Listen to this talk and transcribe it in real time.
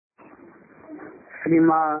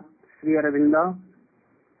श्रीमा Shri Arvind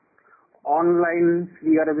online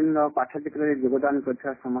Shri Arvind पाठ्यक्रम योगदान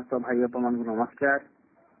कर समस्त भाई बापा मान नमस्कार।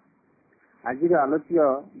 आज आलोच्य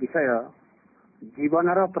विषय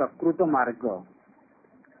जीवनर प्रकृत मार्ग।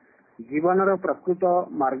 जीवनर प्रकृत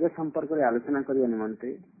मार्ग संपर्क में आलोचना करने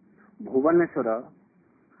निमंते भुवनेश्वर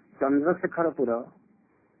चंद्रशेखरपुर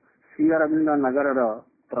श्री अरविंद नगर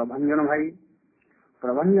प्रभंजन भाई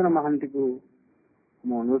प्रभंजन महांती को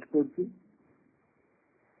मु अनुरोध कर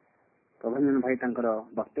प्रभंजन भाई तांकर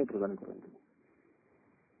वक्तव्य प्रदान करते।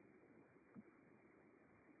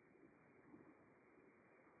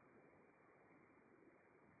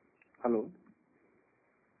 हेलो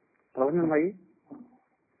प्रभंजन भाई।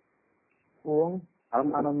 ओम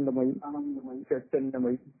आनंदमयी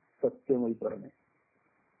चैतन्यमयी सत्यमयी परमे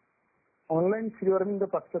ऑनलाइन श्री अरविंद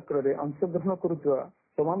पाठ्यक्रम में अंशग्रहण करुवा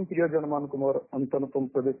तमाम प्रियजन मान मोर अंतरतम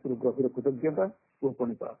प्रदेश गभीर कृतज्ञता और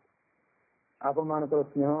प्रणिपात। आपण मानकर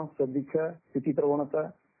स्नेह सदिच्छा स्थिति प्रवणता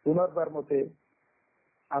पुनर्बार मते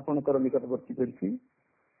आपणकर निकटवर्ती करछि।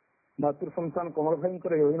 मातृ संस्थान कमल भाई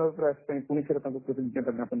अभिनव प्रयास पुणी थे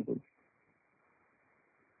कृतज्ञता ज्ञापन कर।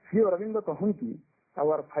 श्री अरविंद कहती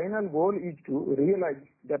our final goal is to realise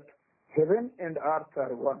that heaven and earth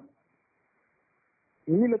are one.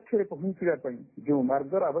 यही लक्ष्य पहुंचा जो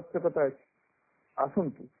मार्गर आवश्यकता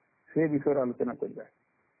आसतु से विषय आलोचना करवा।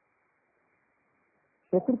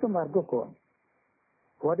 प्रकृत मार्ग कौन?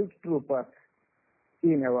 What is true path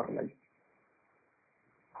in our life?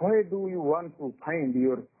 Why do you want to find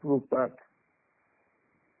your true path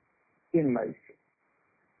in life?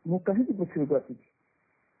 मु कहीं पूछे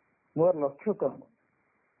मोर लक्ष्य कौन?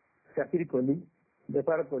 चाकरी कली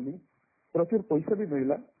बेपार कली प्रचुर पैसा भी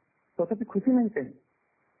मिलला तथापि खुशी नहीं कहीं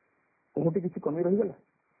कौटी किसी कमी रहीगला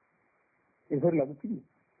एभर लगुच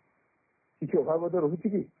कि अभाव रोचे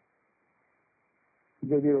कि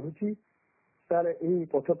जदि रोचे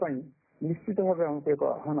पथ निश्चित भाव हमको एक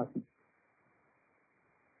आह्वान आसी।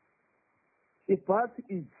 A path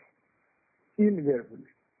is invariable,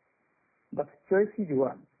 but choice is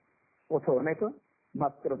one. पथ अनेक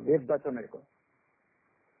मात्र निर्वाचन एक।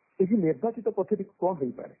 यही निर्वाचित पथटी कौन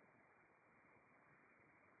हो पारे?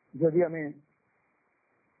 जदि आम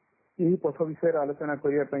यही पथ विषय आलोचना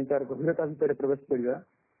करने तार गभीरता भितर प्रवेश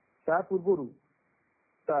करवा पूर्व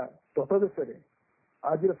तटदेश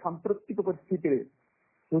आज सांप्रतिक परिस्थिति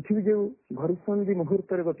पृथ्वी जो घड़ीसंधि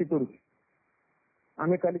मुहूर्त गति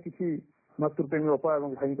करें काली किसी मातृप्रेमी अपा और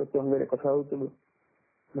भाई संगे कथा हो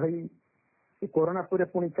भाई कोरोना पर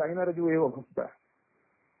पुणी चाइना जो ये अवस्था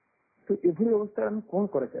तो एभली अवस्था आम कौन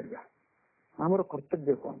कर आमर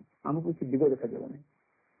कर्तव्य कौन आमको किसी दिग देखा जाए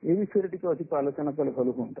ये विषय टी अधिक आलोचना कले भल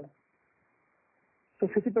हाँ। तो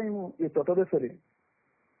से तटदेश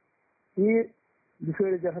ये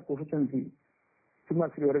विषय जहाँ कहते सीमा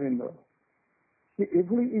श्री अरविंद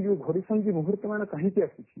ये जो घड़ीसंधि मुहूर्त मान कहीं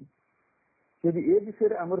आसी यदि ए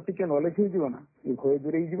विषय आमर टी नॉलेज होना ये भय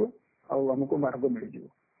दूरे आमको मार्ग मिल जाव।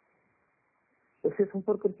 तो से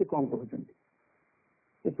संपर्क से कौन कहते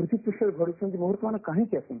पृथ्वी पृष्ठ घड़ीसंधि मुहूर्त मान कहीं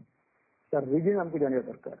आसन तार रिजन आमको जाना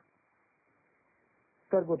दरकार।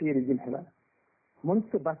 तार गोटे रिजन है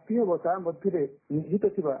मनुष्य बाह्य ता मध्य निहित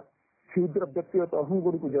थिबा क्षुद्र व्यक्तिगत अहं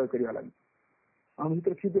गुड़ी को जय करने लगी आम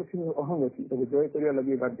भर क्षुद्र अहम अच्छी जय करने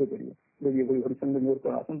लगे बाध्य करेंगे। जब ये हरिचंद्र मुहूर्त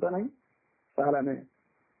आसंता ना ताल आम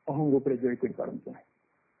अहंग उपर जय कर पारतु ना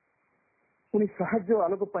पुणी साहाଯ୍ୟ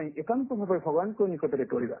आलोक एकांत भाव भगवान को निकट में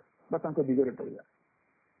टोड़ा दिगरे टोड़ा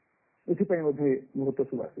ये मुहूर्त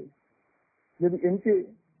सब आसे। जदि एमती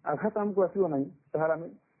आघात आमको आसो ना ताल आम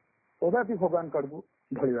कदापि भगवान काड़ू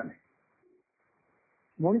ढलवा ना।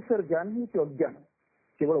 मनुष्यर ज्ञान ही अज्ञान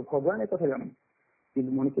केवल भगवान एक जान कि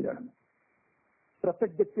मनुष्य जान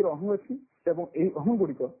प्रत्येक व्यक्तिर अहं अच्छी अहं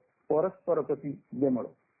गुड़िक परस्पर प्रति बेमल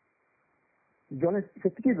जड़े से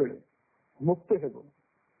मुक्त हो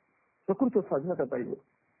प्रकृत स्वाधीनता पाइब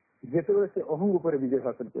जिते से अहंग उपर विजय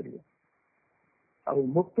हासिल कर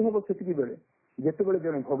मुक्त हम से जिते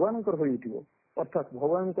जड़े भगवान हो अर्थात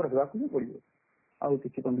भगवान होगाक भी पड़ो आउ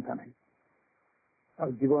किसी कंधा ना। आ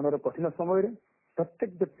जीवन कठिन समय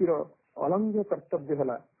प्रत्येक व्यक्तिर अलंघ्य कर्तव्य है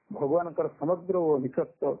भगवान समग्र और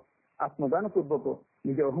निकट आत्मदान पूर्वक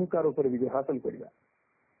निज अहंकार उपर विजय हासिल करवा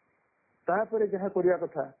जहाँ करने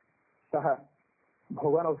कथा ताहा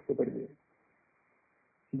भगवान अवश्य करेंगे।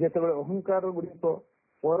 जिते अहंकार गुड़िक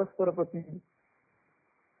परस्पर प्रति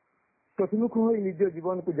प्रतिमुख हो निज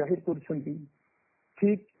जीवन को जाहिर कर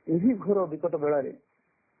ठीक यही घोर विकट बेलार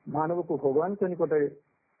मानव को भगवान के निकट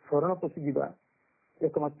शरण पशि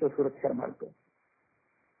एकमात्र सुरक्षा मार्ग।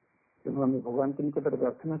 तेणु आम भगवान के निकट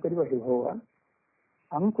प्रार्थना करवा हे भगवान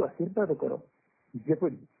आमको आशीर्वाद कर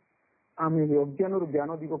जेपरी आम अज्ञान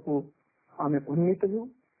ज्ञान दिग को आम उन्नीत हो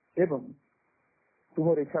एवं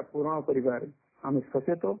तुम इच्छा पूरण कर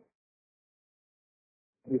सचेत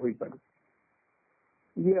पार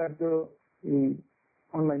ये आज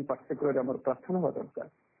ऑनलाइन पाठ्यक्रम प्रार्थना हवा दरकार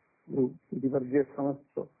दिवर्य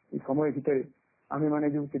समस्त समय भितर आम मैंने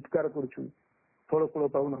जो चित्कार करूँ फल फल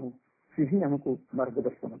पाऊना सी ही आमको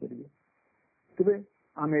मार्गदर्शन करेंगे तेरे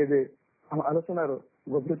आम एम आलोचनार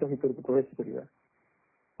गभीरता भर को प्रवेश करवा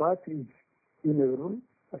path is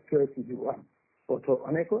इनएवरेबल choice is one पथ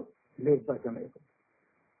अनेक निर्वाचन एक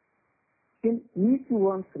in each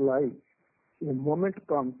one's life a moment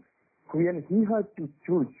comes when he has to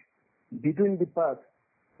choose between the path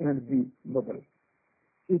and the bubble.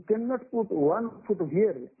 You cannot put one foot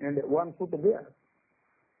here and one foot there.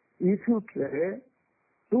 If you try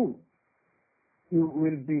to, you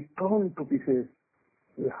will be torn to pieces.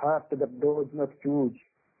 A heart that does not choose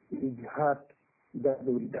is a heart that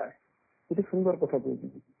will die. ये सुंदर कथा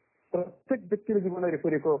कहते प्रत्येक व्यक्ति जीवन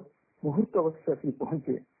में एक मुहूर्त अवश्य आसी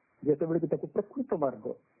पहुंचे जितेबले कि प्रकृत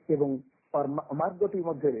मार्ग एवं मार्गटी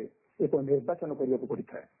मध्य एक निर्वाचन करने को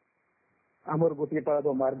पड़ता है आमर गोटे पाद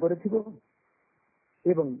मार्ग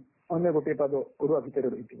एवं अन्य गोटे पाद अरुआ भितर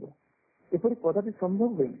रही एपरी कदापि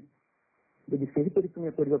संभव हुए यदि सेहीपरि तुम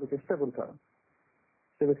करने को चेष्टा करुता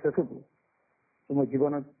तेज शेष को तुम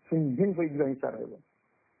जीवन सुंझीन हो हिंसा रहा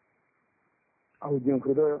जो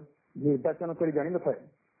हृदय निर्वाचन कर जान न थाए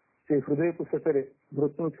से हृदय को शेष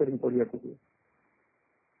मृत्यु छड़ी पढ़ा हुए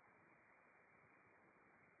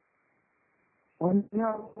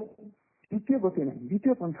द्वितीय गति नहीं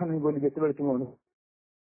द्वितीय पंथा नहीं बोली जिते तुम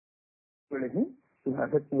बेले ही तुम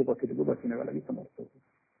आध्यात्मिक पथी को बाछी लगी समर्थ हो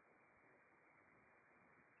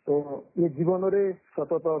तो ये जीवन में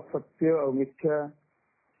सतत सत्य और मिथ्या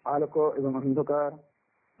आलोक एवं अंधकार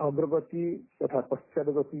अग्रगति तथा पश्चात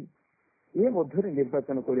गति ये मध्य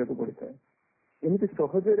निर्वाचन करने को पड़ता है एमती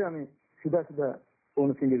सहजरे आम सीधा सीधा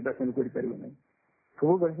कौन निर्वाचन कर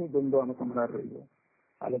सब ही द्वंद्व आम सामने रही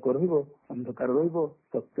आलोक अंधकार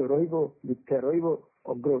सत्य मिथ्या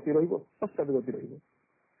अग्रगति पश्चात गति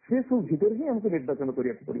से सब भीतर ही हमको निर्वाचन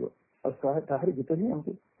करने पड़ो और भीतर ही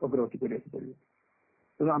हमको अग्रगति करने पड़ो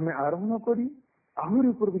तेना आम आरोहण कर आहरी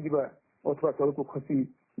ऊपर को जावा अथवा तल को खसी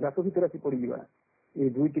गात भर आसी पड़ जावा ये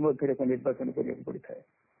दुईटी मध्य एक निर्वाचन करने पड़ता है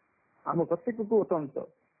आम प्रत्येक को अत्यंत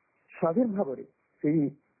स्वाधीन भाव से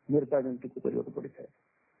निर्वाचन टी करने पड़ता है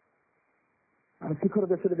आम शिखर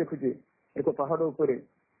देश देखुचे एक पहाड़ उपर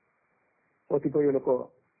कतिपय लोक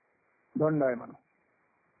दंडायमान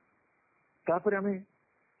आम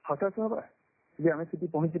हताश हवा जे आम से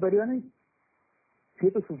पहुंची पारा नहीं सी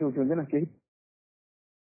तो सूचौं ना कहीं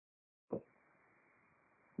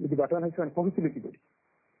यदि बाट नहीं से पहुंचले किपर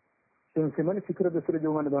तेणु से शिखर देश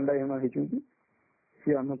जो मैंने दंडायमान होती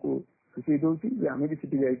सी आमको सूचई दौर आम भी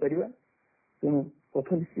सीटी जापर तेणु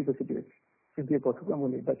पथ निश्चित सीटी अच्छी से पथ को आम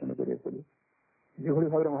निर्वाचन करने पड़े जो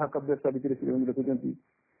भाव महाकाव्य सावित्री श्री लिखुं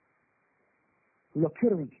लक्ष्य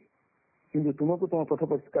रही कि तुमको तुम पथ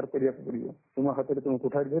परिष्कार करने पड़ो तुम हाथ में तुम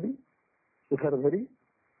कुठार धरी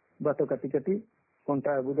बाट काटी काटी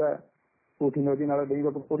कंटा बुदा कौटी नदी नाला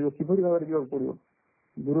देवा पड़ो किभली भाव में पड़ो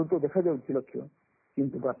दूर तो देखा जाऊँगी लक्ष्य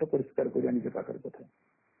किंतु बाट परिष्कार करने निज पाखे कथा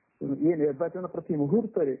तेणु ये निर्वाचन प्रति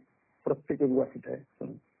मुहूर्त प्रत्येक को आसी थाए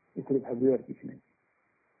तेणु भावार किसी नहीं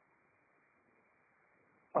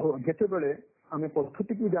आते आम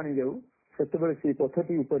पथटी को जानी जाऊ से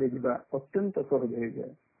पथटी उपर जा अत्यंत सहज हो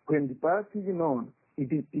जाए when the path is known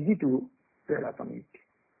it is easy to tread upon it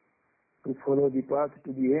to follow the path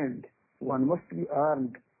to the end one must be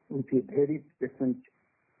armed with a very patient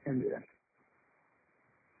endurance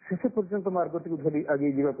शेष पर्यंत मार्गटी को धरी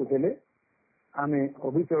आगे जावाक आम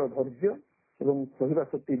अविचल धैर्य एवं सहवा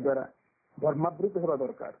शक्ति द्वारा धर्मावृत होगा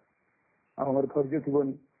दरकार आम धैर्य थी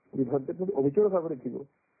धैर्य अविचल भाव में थी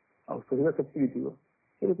सहवा शक्ति भी थी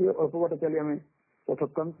अल्प बाट चली आम पथ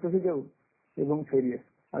क्रांत हो जाऊ फेरी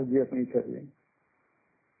आज जावाई इच्छा हुए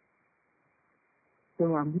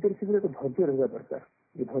तेणु आम भर से एक धैर्य रहा दरकार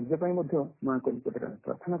ये धैर्य माँ को निकट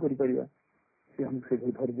प्रार्थना कर धैर्य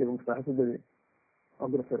और साहस देवे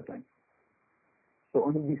अग्रसर तो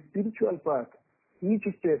on the spiritual path each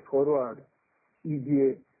step forward is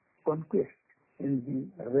a conquest in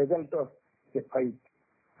the result of A fight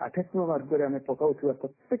आध्यात्मिक मार्ग में आम पकाउवा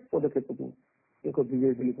प्रत्येक पदक्षेप को एक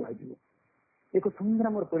विजय बोली कह एक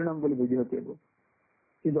संग्राम परिणाम बोली बुझे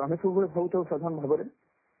कि आम सब भाव साधारण भाव में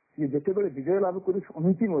ये जिते बड़े विजय लाभ कर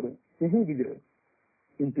अंतिम ही विजय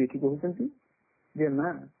किंतु ये कहते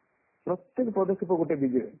ना प्रत्येक पदक्षेप गोटे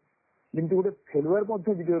विजय जमी गोटे फेलुआर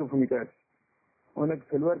विजय भूमिका अच्छे अनेक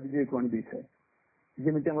फेलुआर विजय को आनी थाए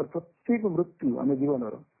जमी आम प्रत्येक मृत्यु आम जीवन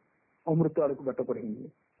अमृत आड़ को बाट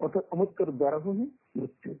पढ़ेंगे अर्थात अमृतर द्वारा ही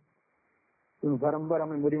मृत्यु ତେଣୁ ବାରମ୍ବାର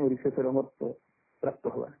ଆମେ ମରି ମରି ଶେଷରେ ଅମରତ୍ୱ ପ୍ରାପ୍ତ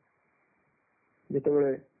ହବା।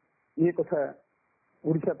 ଯେତେବେଳେ ଏ କଥା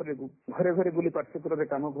ଓଡିଶା ପରେ ଘରେ ଘରେ ବୁଲି ପାଠ୍ୟକ୍ରମରେ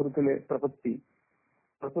କାମ କରୁଥିଲେ ପ୍ରପତ୍ତି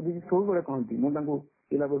ସବୁବେଳେ କହନ୍ତି, ମୁଁ ତାଙ୍କୁ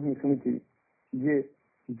ପିଲାବେଳୁ ହିଁ ଶୁଣିଛି ଯେ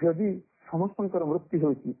ଯଦି ସମସ୍ତଙ୍କର ମୃତ୍ୟୁ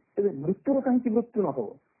ହେଉଛି ତେବେ ମୃତ୍ୟୁର କାହିଁକି ମୃତ୍ୟୁ ନ ହବ,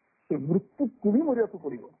 ସେ ମୃତ୍ୟୁକୁ ବି ମରିବାକୁ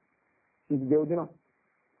ପଡିବ। କିନ୍ତୁ ଯେଉଁଦିନ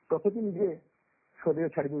ପ୍ରପତ୍ତି ନିଜେ ଶରୀର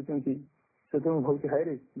ଛାଡି ଦଉଛନ୍ତି ସେତେବେଳେ ମୁଁ ଭାବୁଛି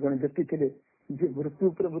ହାୟରେ ଜଣେ ବ୍ୟକ୍ତି ଥିଲେ ଯେ ମୃତ୍ୟୁ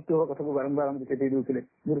ଉପରେ ମୃତ୍ୟୁ ହବା କଥାକୁ ବାରମ୍ବାର ଆମକୁ ଚେତେଇ ଦଉଥିଲେ,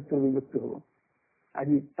 ମୃତ୍ୟୁର ବି ମୃତ୍ୟୁ ହବ।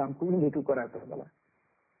 ଆଜି ତାଙ୍କୁ ବି ମୃତ୍ୟୁ କରାଗଲା।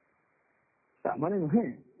 ତାମାନେ ନୁହେଁ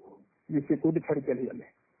ଯେ ସେ କୋଉଠି ଛାଡି ଚାଲିଗଲେ,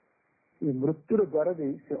 ଏ ମୃତ୍ୟୁର ଦ୍ୱାର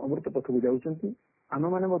ଦେଇ ସେ ଅମୃତ ପଥକୁ ଯାଉଛନ୍ତି,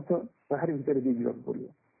 ଆମମାନେ ମଧ୍ୟ ତାହାରି ଭିତରେ ଦେଇ ଯିବାକୁ ପଡିବ।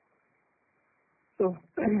 ତ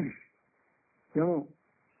ତେଣୁ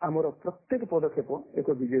ଆମର ପ୍ରତ୍ୟେକ ପଦକ୍ଷେପ ଏକ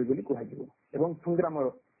ବିଜୟ ବୋଲି କୁହାଯିବ ଏବଂ ସଂଗ୍ରାମର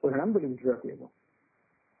ପରିଣାମ ବୋଲି ବୁଝିବାକୁ ହେବ।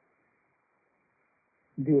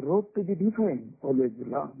 The road to the divine always be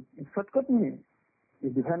long. Shortcut ନୁହେଁ, ଏ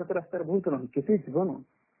ବିଧାନକ ରାସ୍ତାରେ ବହୁତ ନାହିଁ, କେତେ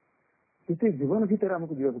ଜୀବନ ଭିତରେ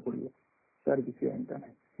ଆମକୁ ଯିବାକୁ ପଡିବ, ତାର କିଛି ଅନ୍ତ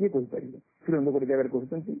ନାହିଁ। କିଏ କହିପାରିବେ? ଶ୍ରୀରଙ୍ଗ ଗୋଟେ ଜାଗାରେ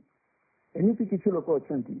କହୁଛନ୍ତି, ଏମିତି କିଛି ଲୋକ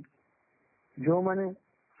ଅଛନ୍ତି ଯୋଉମାନେ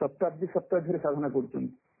ଶତାବ୍ଦୀ ଧରି ସାଧନା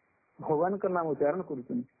କରୁଛନ୍ତି, ଭଗବାନଙ୍କ ନାମ ଉଚ୍ଚାରଣ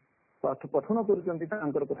କରୁଛନ୍ତି, ପଠନ କରୁଛନ୍ତି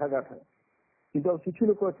ତାଙ୍କର କଥା ଗାଥା, କିନ୍ତୁ ଆଉ କିଛି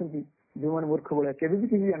ଲୋକ ଅଛନ୍ତି ଯୋଉମାନେ ମୂର୍ଖ ଭଳିଆ କେବେ ବି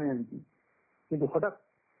କିଛି ଜାଣିନାହାନ୍ତି, କିନ୍ତୁ ହଠାତ୍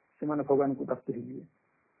ସେମାନେ ଭଗବାନଙ୍କୁ ପ୍ରାପ୍ତ ହେଇଯିବେ,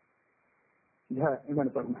 ଯାହା ଏମାନେ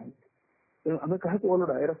ପାରୁନାହାନ୍ତି। ତେଣୁ ଆମେ କାହାକୁ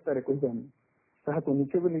ଅଲଗା ଏ ରାସ୍ତାରେ କହିବାନି, କାହାକୁ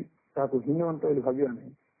ନିଚ ବୋଲି କାହାକୁ ହୀନମନ୍ତ ବୋଲି ଭାବିବା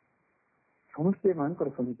ନାହିଁ। ସମସ୍ତେ ଏମାନଙ୍କର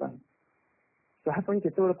ସନ୍ତାନ, କାହା ପାଇଁ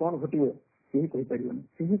କେତେବେଳେ କଣ ଘଟିବ କେହି କହିପାରିବନି,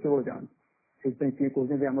 ସେ ହିଁ କେବଳ ଜାଣନ୍ତି। ସେଇଥିପାଇଁ କିଏ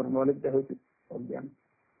କହୁଛନ୍ତି ଆମର ନଲେଜଟା ହେଉଛି ଅଜ୍ଞାନ।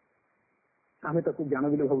 ଆମେ ତାକୁ ଜ୍ଞାନ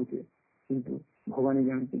ବୋଲି ଭାବୁଛେ, କିନ୍ତୁ ଭଗବାନ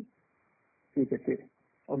ଜାଣନ୍ତି ସେ କେତେ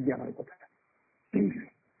ଅଜ୍ଞାନର କଥା।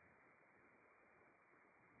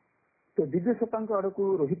 ତ ଦିବ୍ୟ ସତ୍ତାଙ୍କ ଆଡକୁ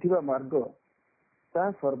ରହିଥିବା ମାର୍ଗ ତାହା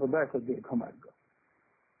ସର୍ବଦା ଏକ ଦୀର୍ଘ ମାର୍ଗ।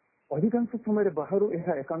 ଅଧିକାଂଶ ସମୟରେ ବାହାରୁ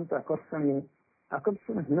ଏହା ଏକାନ୍ତ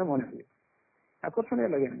ଆକର୍ଷଣହୀନ ମନେ ହୁଏ, ଆକର୍ଷଣୀୟ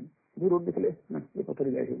ଲାଗେ ନାହିଁ। ଯୋଉ ରୋଡ ଦେଖିଲେ ଏ ପଥରେ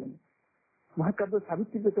ଯାଇ ହେବନି। ମହାକାବ୍ୟ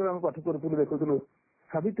ସାବିତ୍ରୀ ଯେତେବେଳେ ଆମେ ପାଠ କରୁଥିଲୁ ଦେଖୁଥିଲୁ,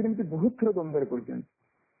 ସାବିତ୍ରୀ ଏମିତି ବହୁତ ଥର ଦ୍ୱନ୍ଦ୍ୱରେ ପଡିଛନ୍ତି।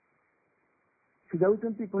 ସେ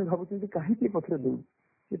ଯାଉଛନ୍ତି ପୁଣି ଭାବୁଛନ୍ତି କାହିଁକି ଏ ପଥରେ ଦଉଛୁ,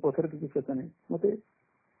 ଏ ପଥରେ କିଛି କ୍ଷତି ନାହିଁ, ମତେ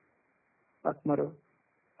ଆତ୍ମାର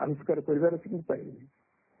ଆବିଷ୍କାର କରିବାର ଅଛି କିନ୍ତୁ ପାଇବିନି।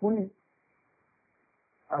 ପୁଣି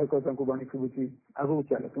ଆଉ ତାଙ୍କୁ ବାଣୀ ଶୁଭୁଛି, ଆଗକୁ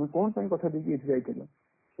ଚାଲ, ତମେ କଣ ପାଇଁ କଥା ଦେଇକି ଏଠି ଯାଇଥିଲ,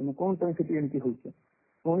 ତମେ କଣ ପାଇଁ ସେଠି ଏମିତି ହଉଛ।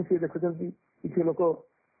 ପୁଣି ସେ ଦେଖୁଛନ୍ତି କିଛି ଲୋକ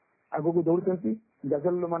ଆଗକୁ ଦୌଡୁଛନ୍ତି,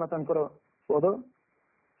 ଜାଜଲ୍ୟମାନ ତାଙ୍କର ପଦ,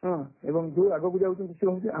 ଏବଂ ଯୋଉ ଆଗକୁ ଯାଉଛନ୍ତି ସେ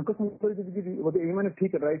ହଉଛି ଆଙ୍କ ସଂସ୍କୃତି ଯଦି ଯିବି ବୋଧେ ଏଇମାନେ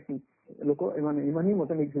ଠିକ ରାଇଟ୍ ଲୋକ, ଏମାନେ ହିଁ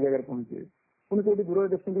ମତେ ନେଇକି ସେ ଜାଗାରେ ପହଞ୍ଚିବେ। ପୁଣି କୋଉଠି ଦୂରରେ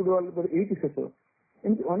ଦେଖୁଛନ୍ତି ଏଇଠି ଶେଷ।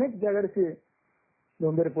 ଏମିତି ଅନେକ ଜାଗାରେ ସେ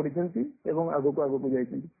ଦ୍ୱନ୍ଦ୍ୱରେ ପଡିଛନ୍ତି ଏବଂ ଆଗକୁ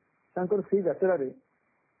ଯାଇଛନ୍ତି। ତାଙ୍କର ସେଇ ଯାତ୍ରାରେ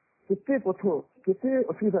କେତେ ପଥ, କେତେ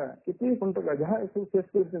ଅସୁବିଧା, କେତେ କଣ୍ଟକା, ଯାହା ଏସବୁ ଶେଷ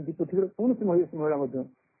କରିଛନ୍ତି, ପୃଥିବୀର କୌଣସି ମହିଳା ମଧ୍ୟ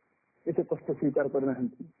ଏତେ କଷ୍ଟ ସ୍ୱୀକାର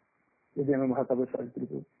କରିନାହାନ୍ତି। ଯଦି ଆମେ ମହାକାବ୍ୟ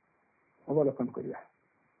ସାବିତ୍ରୀକୁ ଅବଲୋକନ କରିବା,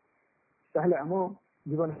 ତାହେଲେ ଆମ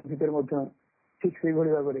ଜୀବନ ଭିତରେ ମଧ୍ୟ ଠିକ ସେଇଭଳି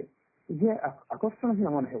ଭାବରେ ଯେ ଆକର୍ଷଣହୀନ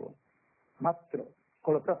ମନେ ହେବ, ମାତ୍ର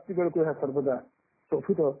ଫଳ ପ୍ରାପ୍ତି ବେଳକୁ ଏହା ସର୍ବଦା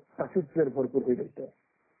ପ୍ରକୃତ ପ୍ରାଚୁର୍ଯ୍ୟରେ ଭରପୁର ହୋଇ ରହିଥାଏ।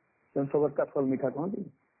 ତେଣୁ ସବରକା ଫଳ ମିଠା କହନ୍ତି,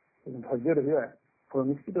 ଧୈର୍ଯ୍ୟ ରହିବା ଫଳ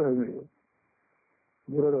ନିଶ୍ଚିତ ଭାବେ ମିଳିବ।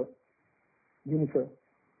 ଦୂରର ଜିନିଷ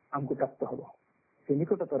ଆମକୁ ପ୍ରାପ୍ତ ହବ, ସେ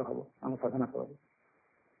ନିକଟତର ହବ ଆମ ସାଧନା ଫଳରେ।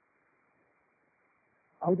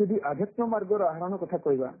 ଆଉ ଯଦି ଆଧ୍ୟାତ୍ମ ମାର୍ଗର ଆହରଣ କଥା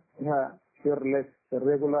କହିବା, ଏହା ଫିୟରଲେସ୍,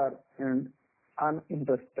 ରେଗୁଲାର ଆଣ୍ଡ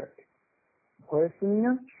ଅନଇଣ୍ଟରେଷ୍ଟେଡ୍, ଭୟ ଶୂନ୍ୟ,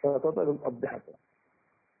 ସତତ ଏବଂ ଅବ୍ୟାହତ।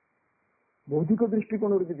 ବୌଦ୍ଧିକ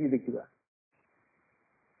ଦୃଷ୍ଟିକୋଣରୁ ଯଦି ଦେଖିବା,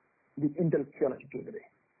 ଇଣ୍ଟେଲେକ୍ଚୁଆଲ ଆଟିଟ୍ୟୁଡରେ,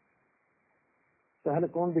 ତାହେଲେ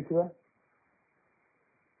କଣ ଦେଖିବା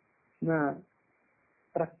ନା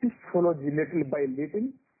practice follows little by little.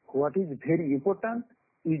 What is very important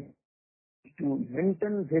is to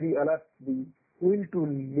maintain very alert the will to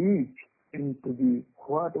live into the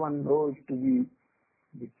what one knows to be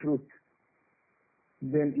the truth.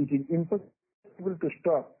 Then it is impossible to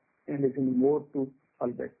stop and it is more to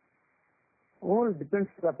fall back. All depends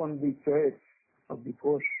upon the choice of the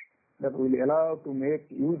force that will allow to make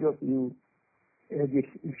use of you as its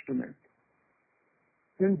instrument.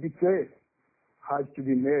 Then the choice has to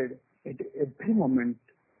be made at every moment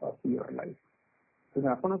of your life. ତେଣୁ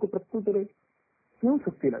ଆପଣଙ୍କୁ ପ୍ରକୃତରେ କେଉଁ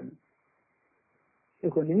ଶକ୍ତି ଲାଗେ?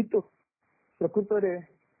 ଏକ ନିମିତ୍ତ ପ୍ରକୃତରେ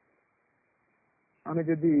ଆମେ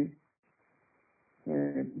ଯଦି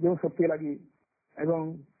ଯେଉଁ ଶକ୍ତି ଲାଗି ଏବଂ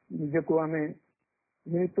ନିଜକୁ ଆମେ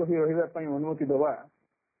ନିମିତ୍ତ ହୋଇ ରହିବା ପାଇଁ ଅନୁମତି ଦେବା,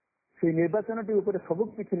 ସେଇ ନିର୍ବାଚନଟି ଉପରେ ସବୁ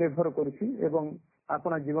କିଛି ନିର୍ଭର କରୁଛି ଏବଂ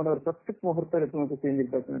ଆପଣ ଜୀବନର ପ୍ରତ୍ୟେକ ମୁହୂର୍ତ୍ତରେ ତୁମକୁ ସେଇ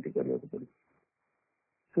ନିର୍ବାଚନଟି କରିବାକୁ ପଡୁଛି।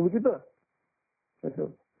 ଶୁଭୁଛି ତ?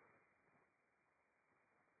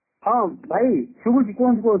 ହଁ ଭାଇ ଶୁଭୁଛି,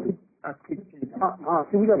 କୁହନ୍ତୁ।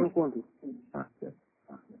 ସୁବିଧା କୁହନ୍ତୁ।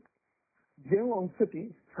 ଯେଉଁ ଅଂଶଟି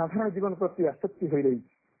ସାଧାରଣ ଜୀବନ ପ୍ରତି ଆସକ୍ତି ହୋଇ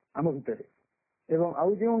ରହିଛି ଆମ ଭିତରେ ଏବଂ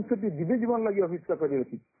ଆଉ ଯେଉଁ ଅଂଶଟି ଦିବ୍ୟ ଜୀବନ ଲାଗି ଅଭିଷ୍କାର କରି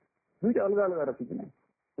ରଖିଛି, ଦୁଇଟା ଅଲଗା ଅଲଗା ରଖିଛି ନା।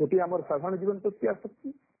 ଗୋଟିଏ ଆମର ସାଧାରଣ ଜୀବନ ପ୍ରତି ଆସକ୍ତି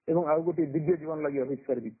ଏବଂ ଆଉ ଗୋଟିଏ ଦିବ୍ୟ ଜୀବନ ଲାଗି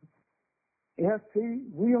ଅଭିଷ୍କାର ହେଇଛି। ଏହା ସେଇ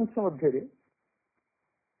ଦୁଇ ଅଂଶ ମଧ୍ୟରେ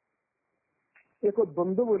ଏକ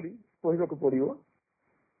ଦ୍ୱନ୍ଦ୍ୱ ବୋଲି କହିବାକୁ ପଡିବ।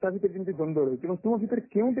 ତା ଭିତରେ ଯେମିତି ଦ୍ୱନ୍ଦ୍ୱ ରହିଛି ଏବଂ ତୁମ ଭିତରେ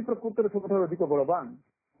କେଉଁଟି ପ୍ରକୃତରେ ସବୁଠାରୁ ଅଧିକ ବଳବାନ,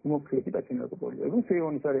 ତୁମକୁ ସେଇଠି ବାଛି ନେବାକୁ ପଡିବ ଏବଂ ସେଇ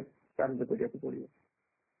ଅନୁସାରେ କାର୍ଯ୍ୟ କରିବାକୁ ପଡିବ।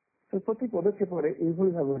 ପ୍ରତି ପଦକ୍ଷେପରେ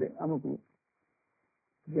ଏଇଭଳି ଭାବରେ ଆମକୁ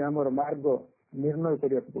ଯେ ଆମର ମାର୍ଗ ନିର୍ଣ୍ଣୟ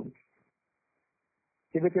କରିବାକୁ ପଡୁଛି।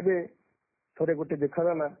 କେବେ କେବେ ଥରେ ଗୋଟେ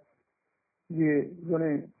ଦେଖାଗଲା ଯେ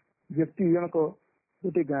ଜଣେ ବ୍ୟକ୍ତି ଜଣକ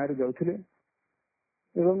ଗୋଟେ ଗାଁରେ ଯାଉଥିଲେ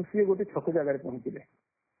ଏବଂ ସିଏ ଗୋଟେ ଛକ ଜାଗାରେ ପହଞ୍ଚିଲେ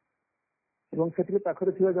ଏବଂ ସେଠିରେ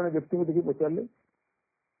ପାଖରେ ଥିବା ଜଣେ ବ୍ୟକ୍ତିଙ୍କୁ ଦେଖି ପଚାରିଲେ,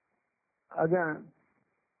 ଆଜ୍ଞା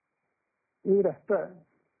ଏଇ ରାସ୍ତା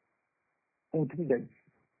କୋଉଠିକି ଯାଇଛି?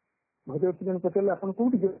 ଭଦ୍ରବ୍ୟକ୍ତି ଜଣେ ପଚାରିଲେ, ଆପଣ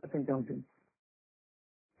କୋଉଠି ଯିବା ପାଇଁ ଚାହୁଁଛନ୍ତି?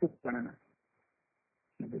 ସେ ଜାଣେନା।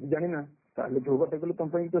 ଯଦି ଜାଣିନା ତାହେଲେ ଯୋଉ ବାଟେ ଗଲେ ତମ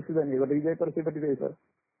ପାଇଁ କିଛି ଅସୁବିଧା ନାହିଁ, ଏବାଟେ ଯାଇପାର ସେ ବାଟେ ଯାଇପାର।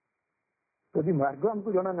 ଯଦି ମାର୍ଗ ଆମକୁ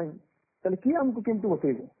ଜଣା ନାହିଁ ତାହେଲେ କିଏ ଆମକୁ କେମିତି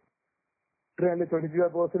ବସେଇବ? ଟ୍ରେନରେ ଚଢିଯିବା,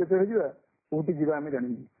 ବସରେ ଚଢିଯିବା, କୋଉଠି ଯିବା ଆମେ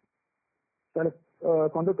ଜାଣିନି, ତାହେଲେ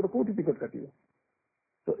କଣ୍ଡକ୍ଟର କୋଉଠି ଟିକଟ କାଟିବ?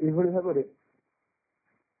 ତ ଏଇଭଳି ଭାବରେ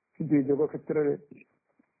କିନ୍ତୁ ଏ ଯୋଗ କ୍ଷେତ୍ରରେ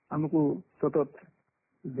ଆମକୁ ସତତ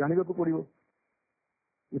ଜାଣିବାକୁ ପଡିବ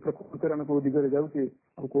ଏ ପ୍ରକୃତରେ ଆମେ କୋଉ ଦିଗରେ ଯାଉଛେ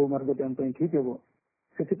ଆଉ କୋଉ ମାର୍ଗଟି ଆମ ପାଇଁ ଠିକ ହବ।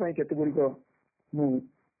 ସେଥିପାଇଁ କେତେ ଗୁଡିକ ମୁଁ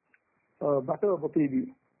ବାଟ ବତେଇବି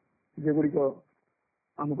ଯେଗୁଡିକ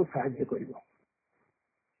ଆମକୁ ସାହାଯ୍ୟ କରିବ।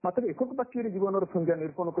 ମାତ୍ର ଏକକ ବାକ୍ୟରେ ଜୀବନର ସଂଜ୍ଞା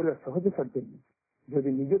ନିରୂପଣ କରିବା ସହଜ ସାଧ୍ୟ ନୁହେଁ।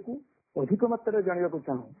 ଯଦି ନିଜକୁ ଅଧିକ ମାତ୍ରାରେ ଜାଣିବାକୁ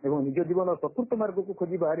ଚାହୁଁ ଏବଂ ନିଜ ଜୀବନର ପ୍ରକୃତ ମାର୍ଗକୁ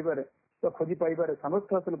ଖୋଜି ବାହାରିବାରେ ବା ଖୋଜି ପାଇବାରେ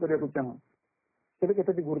ସାମର୍ଥ୍ୟ ହାସଲ କରିବାକୁ ଚାହୁଁ, ତେବେ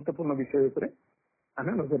କେତୋଟି ଗୁରୁତ୍ୱପୂର୍ଣ୍ଣ ବିଷୟ ଉପରେ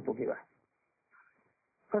ଆମେ ନଜର ପକେଇବା।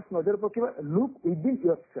 ଫାର୍ଷ୍ଟ ନଜର ପକେଇବା ଲୁକ୍ ୱିଦିନ୍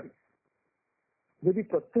ୟୋରସେଲ୍ଫ। ଯଦି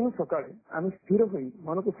ପ୍ରତ୍ୟହ ସକାଳେ ଆମେ ସ୍ଥିର ହୋଇ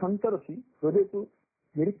ମନକୁ ଶାନ୍ତ ରଖି ହୃଦୟକୁ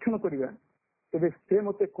ନିରୀକ୍ଷଣ କରିବା, ତେବେ ସେ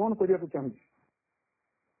ମତେ କଣ କରିବାକୁ ଚାହୁଁଛି,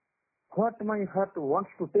 what my heart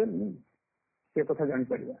wants two tell me, ସେ କଥା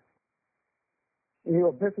ଜାଣିପାରିବା। ଏହି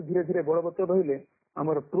ଅଭ୍ୟାସ ଧୀରେ ଧୀରେ ବଳବତ୍ତର ରହିଲେ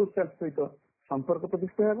ଆମର ଟ୍ରୁ ସେଲ୍ଫ ସହିତ ସମ୍ପର୍କ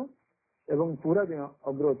ପ୍ରତିଷ୍ଠା ହେବ ଏବଂ ପୁରା ଦିନ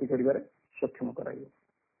ଅଗ୍ରଗତି କରିବାରେ ସକ୍ଷମ କରାଇବ।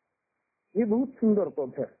 ଏ ବହୁତ ସୁନ୍ଦର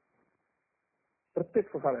ଅଭ୍ୟାସ। ପ୍ରତ୍ୟେକ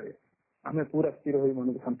ସକାଳରେ ଆମେ ପୁରା ସ୍ଥିର ହୋଇ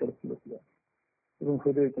ମନକୁ ଶାନ୍ତ ରଖି ବସିବା ଏବଂ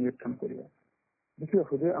ହୃଦୟକୁ ନିରୀକ୍ଷଣ କରିବା। ଦେଖିବା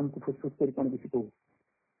ହୃଦୟ ଆମକୁ ଫୁସଫୁସ କରି କଣ କିଛି କହୁ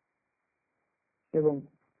ଏବଂ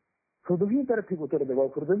ହୃଦୟ ହିଁ ତାର ଠିକ ଉତ୍ତର ଦେବ।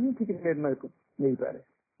 ହୃଦୟ ହିଁ ଠିକ ନିର୍ଣ୍ଣୟ ନେଇପାରେ।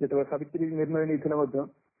 ଯେତେବେଳେ ସାବିତ୍ରୀ ନିର୍ଣ୍ଣୟ ନେଇଥିଲେ ମଧ୍ୟ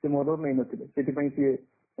ସେ ମନରୁ ନେଇନଥିଲେ। ସେଥିପାଇଁ ସିଏ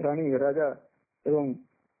ରାଣୀ, ରାଜା ଏବଂ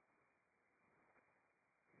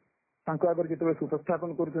ତାଙ୍କ ଆଗରେ ଯେତେବେଳେ ସୁପ୍ରସ୍ଥାପନ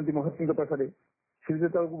କରୁଛନ୍ତି ମହର୍ଷିଙ୍କ ପାଖରେ, ସେ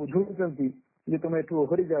ଯେତେବେଳେ ବୁଝଉଛନ୍ତି ଯେ ତମେ ଏଠୁ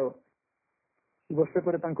ଓହରି ଯାଅ, ବର୍ଷେ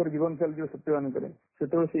ପରେ ତାଙ୍କର ଜୀବନ ଚାଲିଯିବ ସତ୍ୟବାନଙ୍କର,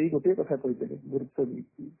 ସେତେବେଳେ ସେଇ ଗୋଟିଏ କଥା କହିଥିଲେ ଗୁରୁତ୍ୱ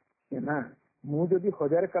ଦେଇଛି, ନା ମୁଁ ଯଦି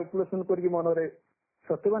 1000 କାଲକୁଲେସନ କରିକି ମନରେ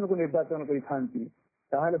ସତ୍ୟବାନଙ୍କୁ ନିର୍ବାଚନ କରିଥାନ୍ତି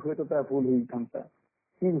ତାହେଲେ ହୁଏତ ତାହା ଭୁଲ ହେଇଥାନ୍ତା।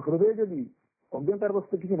 କିନ୍ତୁ ହୃଦୟ ଯଦି ଅଜ୍ଞତାର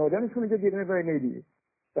ବସ୍ତୁ କିଛି ନ ଜାଣି ଶୁଣି ଯଦି ନିର୍ଣ୍ଣୟ ନେଇଯିବେ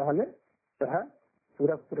ତାହେଲେ ତାହା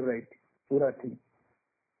ପୁରା ରାଇଟ୍, ପୁରା ଠିକ।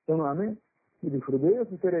 ତେଣୁ ଆମେ ଯଦି ହୃଦୟ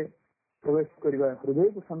ଭିତରେ ପ୍ରବେଶ କରିବା,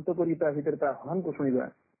 ହୃଦୟକୁ ଶାନ୍ତ କରି ତା ଭିତରେ ତା ଆହ୍ୱାନକୁ ଶୁଣିବା,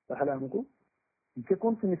 ତାହେଲେ ଆମକୁ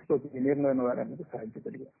ଯେକୌଣସି ନିଷ୍ପତ୍ତି ନିର୍ଣ୍ଣୟ ନେବାରେ ଆମକୁ ସାହାଯ୍ୟ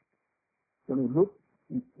କରିବ। ତେଣୁ ଲୁକ୍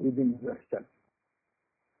ୱିଦିନ୍ ୟୋରସେଲ୍ଫ।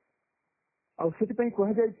 ଆଉ ସେଥିପାଇଁ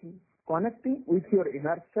କୁହାଯାଇଛି connecting with your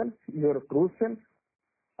inner self, your true self.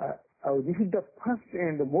 ଆଉ this is the first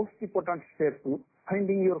and most important step two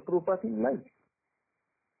finding your true path in life.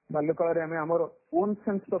 ବାଲ୍ୟକାଳରେ ଆମେ ଆମର ଓନ୍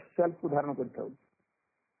ସେନ୍ସ ଅଫ୍ ସେଲ୍ଫକୁ ଧାରଣ କରିଥାଉ,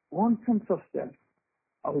 ଓନ୍ ସେନ୍ସ ଅଫ୍ ସେଲ୍ଫ।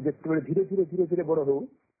 ଆଉ ଯେତେବେଳେ ଧୀରେ ଧୀରେ ଧୀରେ ଧୀରେ ବଡ ହଉ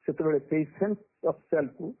ସେତେବେଳେ ସେଇ ସେନ୍ସ ଅଫ୍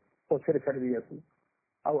ସେଲ୍ଫକୁ ପଛରେ ଛାଡି ଦେଇ ଆସୁ।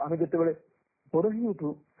 ଆଉ ଆମେ ଯେତେବେଳେ ବଡ ହେଇ ଉଠୁ,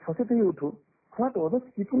 ସଚେତ ହେଇ ଉଠୁ, what others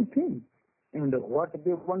people think and what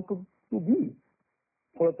De want to ବି,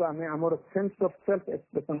 ଫଳତଃ ଆମେ ଆମର ସେନ୍ସ ଅଫ୍ ସେଲ୍ଫ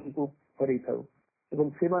ଏକ୍ସପ୍ରେସନକୁ ହରେଇଥାଉ ଏବଂ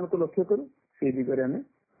ସେମାନଙ୍କୁ ଲକ୍ଷ୍ୟ କରୁ, ସେଇ ଦିଗରେ ଆମେ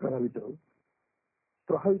ପ୍ରଭାବିତ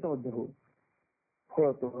ମଧ୍ୟ ହଉ।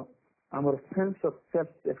 ଫଳତଃ ଆମର ସେନ୍ସ ଅଫ୍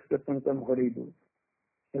ସେଲ୍ଫ ଏକ୍ସପ୍ରେସନକୁ ଆମେ ହରେଇ ଦଉ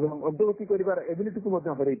ଏବଂ ଅଗ୍ରଗତି କରିବାର ଏବିଲିଟିକୁ ମଧ୍ୟ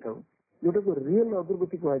ହରେଇଥାଉ, ଯୋଉଟାକୁ ରିଏଲ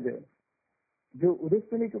ଅଗ୍ରଗତି କୁହାଯାଏ। ଯୋଉ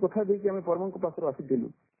ଉଦ୍ଦେଶ୍ୟ ନେଇକି କଥା ଦେଇକି ଆମେ ପରମଙ୍କ ପାଖରୁ ଆସିଥିଲୁ,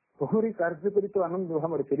 ପହଁରି କାର୍ଯ୍ୟ କରି ତ ଆନନ୍ଦ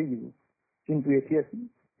ଭାବରେ ଫେରିଯିବୁ, କିନ୍ତୁ ଏଠି ଆସି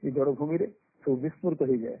ଏ ଜଳଭୂମିରେ ସବୁ ବିସ୍ମୃତ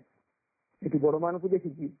ହେଇଯାଏ। ଏଠି ବଡମାନଙ୍କୁ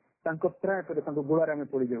ଦେଖିକି ତାଙ୍କ ଟ୍ରାପରେ, ତାଙ୍କ ଗୋଳାରେ ଆମେ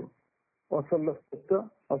ପଡିଯାଉ। ଅସଲ ସତ୍ୟ,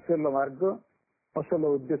 ଅସଲ ମାର୍ଗ, ଅସଲ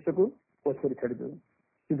ଉଦ୍ଦେଶ୍ୟକୁ ପଛରେ ଛାଡିଦଉ।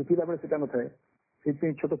 କିନ୍ତୁ ପିଲାବେଳେ ସେଟା ନଥାଏ।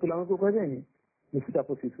 ସେଥିପାଇଁ ଛୋଟ ପିଲାମାନଙ୍କୁ କୁହାଯାଏନି ନିଶିତା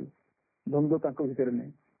ଶିଶୁ, ଦ୍ୱନ୍ଦ୍ୱ ତାଙ୍କ ଭିତରେ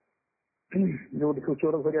ନାହିଁ। ଯୋଉଠି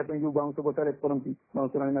ଚୋର କରିବା ପାଇଁ ଯୋଉ ବାଉଁଶ ବତାରେ କରନ୍ତି,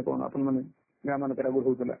 ବାଉଁଶ ରାଣି ନା କଣ ଆପଣ ମାନେ ଗାଁ ମାନଙ୍କରେ ଆଗରୁ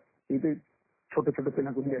ହଉଥିଲା, ସେଇଠି ଛୋଟ ଛୋଟ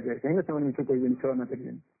ପିଲାଙ୍କୁ ଦିଆଯାଏ। କାହିଁକି ସେମାନେ ମିଛ କହିବେନି, ଛଳନା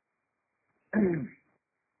କରିବେନି।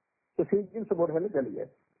 ତ ସେଇ ଜିନିଷ ବଡ ହେଲେ ଚାଲିଯାଏ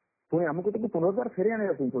ପୁଣି ଆମକୁ ତାକୁ ପୁନର୍ବାର ଫେରି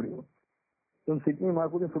ଆଣିବା ପାଇଁ ପଡିବ। ତେଣୁ ସେଥିପାଇଁ ମା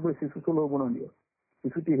କହୁଛନ୍ତି ସବୁବେଳେ ଶିଶୁ ସୁଲଭ ଗୁଣ ଦିଅ,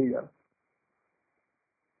 ଶିଶୁଟି ହେଇଯାଅ।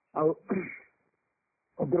 ଆଉ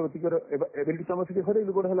ଅଗ୍ରଗତିକର ଏବିଲିଟି ତମ ସେଠି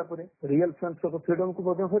ହରେଇଲୁ ବଡ ହେଲା ପରେ, ରିଅଲ ସେନ୍ସ ଅଫ ଫ୍ରିଡମ କୁ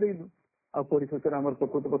ମଧ୍ୟ ହରେଇଲୁ। ଆଉ ପରିଶେଷରେ ଆମର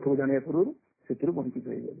ପ୍ରକୃତ ପଥକୁ ଜାଣିବା ପୂର୍ବରୁ ସେଥିରୁ ବଞ୍ଚିତ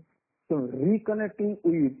ହେଇଗଲୁ। ତେଣୁ reconnecting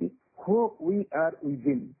with who we are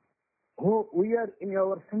within, who we are in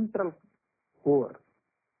our central core,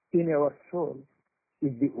 in our soul,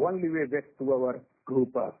 is the only way back to our true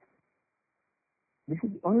path. This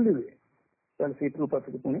is the only way. ତାହେଲେ ସେଇ true path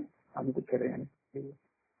କୁ ପୁଣି ଆମକୁ ଫେରାଇ ଆଣି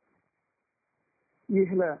ଇଏ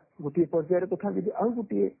ହେଲା ଗୋଟିଏ ପର୍ଯ୍ୟାୟର କଥା। ଯଦି ଆଉ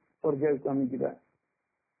ଗୋଟିଏ ପର୍ଯ୍ୟାୟକୁ ଆମେ ଯିବା,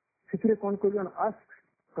 ସେଥିରେ କଣ କରିବା ନା, ask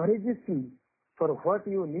courageously for what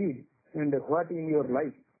you need and what in your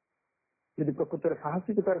life. ଯଦି ପ୍ରକୃତରେ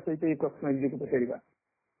ସାହସିକତାର ସହିତ ଏଇ ପ୍ରଶ୍ନ ନିଜକୁ ପଚାରିବା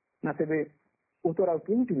ନା, ତେବେ ଉତ୍ତର ଆଉ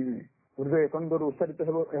କେମିତି ମିଳିବେ? ହୃଦୟ କନ୍ଦରୁ ଉତ୍ସାହିତ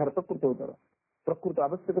ହେବ ଏହାର ପ୍ରକୃତ ଉତ୍ତର। ପ୍ରକୃତ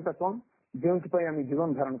ଆବଶ୍ୟକତା କଣ, ଯେଉଁଥିପାଇଁ ଆମେ ଜୀବନ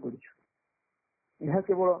ଧାରଣ କରୁଛୁ? ଏହା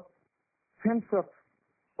କେବଳ ସେନ୍ସ ଅଫ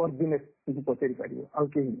ଅର୍ଜିନେସ୍ ପଚାରି ପାରିବ, ଆଉ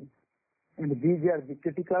କେହି ନାହିଁ। And these are the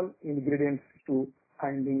critical ingredients to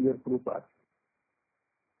finding your true path.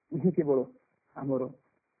 ଏହି କେବଳ ଆମର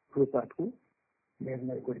true path କୁ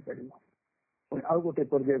ନିର୍ଣ୍ଣୟ କରିପାରିବ। ଆଉ ଗୋଟେ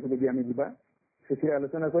ପର୍ଯ୍ୟାୟକୁ ଯଦି ଆମେ ଯିବା, ସେଥିରେ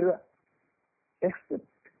ଆଲୋଚନା କରିବା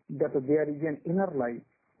accept that there is an inner life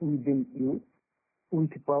within you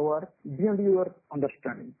with power beyond your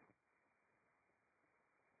understanding.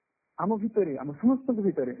 ଆମ ଭିତରେ, ଆମ ସମସ୍ତଙ୍କ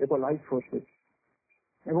ଭିତରେ ଏକ ଲାଇଫ ଫୋର୍ସ ଅଛି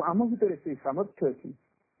ଏବଂ ଆମ ଭିତରେ ସେଇ ସାମର୍ଥ୍ୟ ଅଛି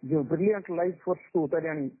ଯେଉଁ ବ୍ରିଲିଆଣ୍ଟ ଲାଇଫ ଫୋର୍ସକୁ ଉତାରି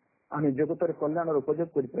ଆଣି ଆମେ ଜଗତର କଲ୍ୟାଣର ଉପଯୋଗ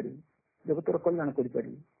କରିପାରିବୁ, ଜଗତର କଲ୍ୟାଣ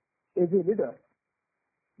କରିପାରିବୁ। Age A leader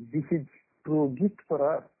this is true gift ଫର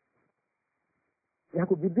ଆସ୍।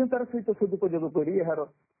 ଏହାକୁ ବିଦ୍ୟତାର ସହିତ ସଦୁପଯୋଗ କରି ଏହାର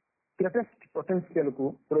ଗ୍ରେଟେଷ୍ଟ ପୋଟେନ୍ସିଆଲକୁ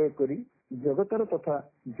ପ୍ରୟୋଗ କରି ଜଗତର ତଥା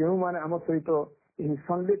ଯେଉଁମାନେ ଆମ ସହିତ ଏହି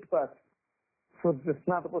ସନଲିଟ୍ ପାଥ୍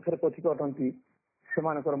ସ୍ନାତ ପଥରେ ପଥିକ ଅଟନ୍ତି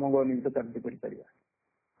ସେମାନଙ୍କର ମଙ୍ଗଳ ନିମିତ୍ତ କାର୍ଯ୍ୟ କରିପାରିବା।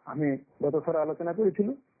 ଆମେ ଗତ ଥର ଆଲୋଚନା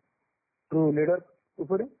କରିଥିଲୁ ଟ୍ରୁ ଲିଡର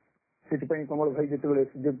ଉପରେ। ସେଥିପାଇଁ କମଳ ଭାଇ ଯେତେବେଳେ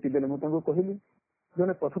ସୁଯୋଗଟି ଦେଲେ ମୁଁ ତାଙ୍କୁ କହିଲି,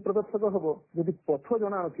 ଜଣେ ପଥ ପ୍ରଦର୍ଶକ ହବ ଯଦି ପଥ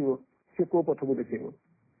ଜଣା ନଥିବ ସେ କୋଉ ପଥକୁ ଦେଖେଇବ?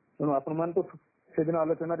 ତେଣୁ ଆପଣମାନେ ତ ସେଦିନ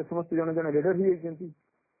ଆଲୋଚନାରେ ସମସ୍ତେ ଜଣେ ଜଣେ ଲିଡର ହେଇଯାଇଛନ୍ତି,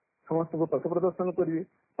 ସମସ୍ତଙ୍କୁ ପଥ ପ୍ରଦର୍ଶନ କରିବେ,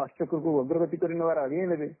 ପାଶ୍ଚକ୍ୟକୁ ଅଗ୍ରଗତି କରି ନେବାର ଆଗେଇ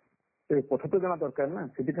ନେବେ। ତେବେ ପଥ ତ ଜଣା ଦରକାର ନା।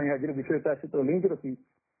 ସେଥିପାଇଁ ଆଜିର ବିଷୟ ତା ସହିତ ଲିଙ୍କ ରଖି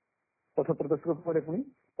ପଥ ପ୍ରଦର୍ଶକ ପରେ ପୁଣି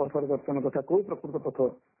ପଥ ଦର୍ଶନ କଥା, କୋଉ ପ୍ରକୃତ ପଥ,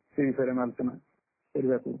 ସେ ବିଷୟରେ ଆମେ ଆଲୋଚନା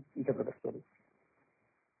କରିବାକୁ ଇଚ୍ଛା ପ୍ରକାଶ କରୁ।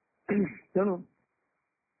 ତେଣୁ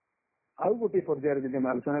ଆଉ ଗୋଟିଏ ପର୍ଯ୍ୟାୟରେ ଯଦି ଆମେ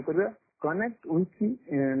ଆଲୋଚନା କରିବା, connect with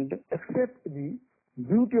and accept the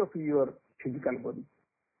beauty of your physical body.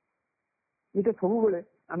 ଏଇଟା ସବୁବେଳେ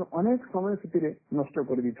ଆମେ ଅନେକ ସମୟ ସେଥିରେ ନଷ୍ଟ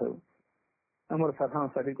କରିଦେଇଥାଉ। ଆମର ସାଧାରଣ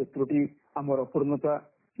ଶାରୀରିକ ତ୍ରୁଟି, ଆମର ଅପୂର୍ଣ୍ଣତା,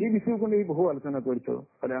 ଏ ବିଷୟକୁ ନେଇ ବହୁ ଆଲୋଚନା କରିଥାଉ।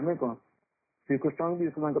 ହେଲେ ଆମେ କଣ, ଶ୍ରୀକୃଷ୍ଣ ବି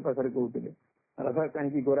ଯଶୋଦାଙ୍କ ପାଖରେ କହୁଥିଲେ, ରାଧା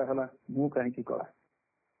କାହିଁକି ଗୋରା ହେଲା, ମୁଁ କାହିଁକି କଳା?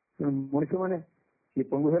 ମଣିଷ ମାନେ କିଏ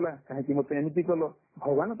ପଙ୍ଗୁ ହେଲା, କାହିଁକି ମତେ ଏମିତି କଲ?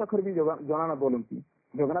 ଭଗବାନ ପାଖରେ ବି ଜଣା ନ ବୋଲନ୍ତି,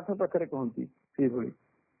 ଜଗନ୍ନାଥ ପାଖରେ କହନ୍ତି ସେଇଭଳି,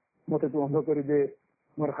 ମତେ ତୁ ଅନ୍ଧ କରିଦେ,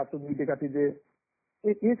 ମୋର ହାତ ଦୁଇଟି କାଟିଦେ।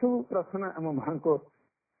 ଏସବୁ ପ୍ରାର୍ଥନା ଆମ ମାଙ୍କ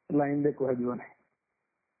ଲାଇନରେ କୁହାଯିବ ନାହିଁ।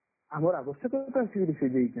 ଆମର ଆବଶ୍ୟକତା ସେଠି ସେ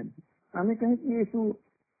ଦେଇଛନ୍ତି। ଆମେ କାହିଁକି ଏସବୁ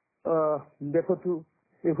ଦେଖୁଛୁ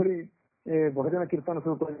ଏଭଳି ଭଜନ କୀର୍ତ୍ତନ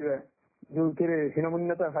ସବୁ କରିବା ଯୋଉଥିରେ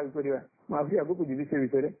ହୀନମନ୍ୟତା ଭାଗ କରିବା? ମୁଁ ଆହୁରି ଆଗକୁ ଯିବି ସେ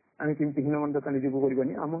ବିଷୟରେ। ଆମେ କେମିତି ହୀନମନ୍ୟତା ନିଜକୁ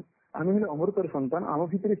କରିବାନି। ଆମେ ହେଲେ ଅମୃତର ସନ୍ତାନ, ଆମ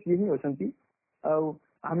ଭିତରେ ସିଏ ହିଁ ଅଛନ୍ତି। ଆଉ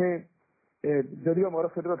ଆମେ ଯଦିଓ ମର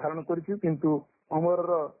ଶରୀର ଧାରଣ କରିଛୁ, କିନ୍ତୁ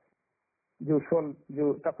ଅମରର ଯୋଉ ସୋଲ,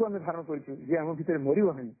 ଯୋଉ ତାକୁ ଆମେ ଧାରଣ କରିଛୁ, ଯିଏ ଆମ ଭିତରେ ମରିବ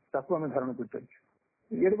ନାହିଁ ତାକୁ ଆମେ ଧାରଣ କରିପାରିଛୁ।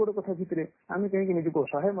 ଏଡେ ବଡ କଥା ଭିତରେ ଆମେ କାହିଁକି ନିଜକୁ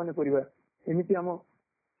ଅସହାୟ ମନେ କରିବା? ଏମିତି ଆମ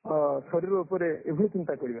ଶରୀର ଉପରେ ଏଭଳି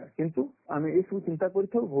ଚିନ୍ତା କରିବା, କିନ୍ତୁ ଆମେ ଏସବୁ ଚିନ୍ତା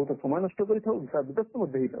କରିଥାଉ, ବହୁତ ସମୟ ନଷ୍ଟ କରିଥାଉ, ବିଷାଦଗ୍ରସ୍ତ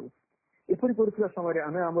ମଧ୍ୟ ହେଇଥାଉ। ଏପରି କରୁଥିବା ସମୟରେ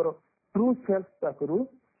ଆମେ ଆମର ଟ୍ରୁ ସେଲ୍ଫ ପାଖରୁ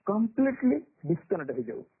କମ୍ପ୍ଲିଟଲି ଡିସକନେକ୍ଟ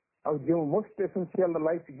ହେଇଯାଉ। ଆଉ ଯେଉଁ ମୋଷ୍ଟ ଏସେନ୍ସିଆଲ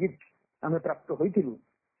ଲାଇଫ ଗିଫ୍ଟ ଆମେ ପ୍ରାପ୍ତ ହୋଇଥିଲୁ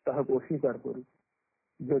ତାହାକୁ ଅସ୍ୱୀକାର କରୁ।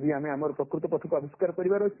 ଯଦି ଆମେ ଆମର ପ୍ରକୃତ ପଥକୁ ଆବିଷ୍କାର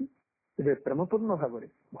କରିବାର ଅଛି, ତେବେ ପ୍ରେମପୂର୍ଣ୍ଣ ଭାବରେ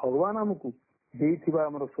ଭଗବାନ ଆମକୁ ଦେଇଥିବା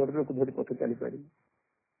ଆମର ଶରୀରକୁ ଧରି ପଥ ଚାଲିପାରିବୁ।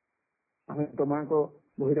 ଆମେ ତ ମାଙ୍କ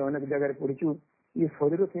ବହିରେ ଅନେକ ଜାଗାରେ ପଢିଛୁ, ଏ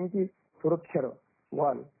ଶରୀର କେମିତି ସୁରକ୍ଷାର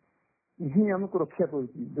ୱାଲ, ହିଁ ଆମକୁ ରକ୍ଷା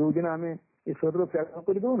କରୁଛି। ଯୋଉଦିନ ଆମେ ଏ ଶରୀର ତ୍ୟାଗ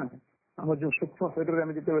କରିଦଉ ନା, ଆମର ଯୋଉ ସୂକ୍ଷ୍ମ ଶରୀରରେ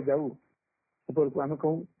ଆମେ ଯେତେବେଳେ ଯାଉ ଉପରକୁ, ଆମେ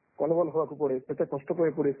କହୁ କଲବଲ ହବାକୁ ପଡେ, କେତେ କଷ୍ଟ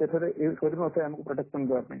କରିବାକୁ ପଡେ, ସେଠାରେ ଏ ଶରୀର ନଥାଏ ଆମକୁ ପ୍ରୋଟେକ୍ସନ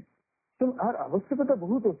ଦେବା ପାଇଁ। ତେଣୁ ଏହାର ଆବଶ୍ୟକତା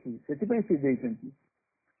ବହୁତ ଅଛି, ସେଥିପାଇଁ ସେ ଦେଇଛନ୍ତି।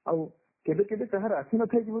 ଆଉ କେବେ କେବେ କାହାର ଆଖି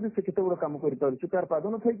ନଥାଇକି ବୋଧେ ସେ କେତେ ବଡ କାମ କରିପାରୁଛି, କାହାର ପାଦ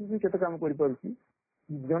ନଥାଇକି ସେ କେତେ କାମ କରିପାରୁଛି।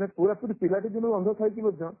 ଜଣେ ପୁରାପୁରି ପିଲାଟି ଦିନରୁ ଅନ୍ଧ ଥାଇକି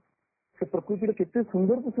ମଧ୍ୟ ସେ ପ୍ରକୃତିରେ କେତେ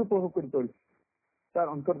ସୁନ୍ଦରକୁ ସେ ଉପଭୋଗ କରିପାରୁଛି। ତାର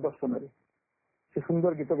ଅନ୍ତର୍ଦର୍ଶନରେ ସେ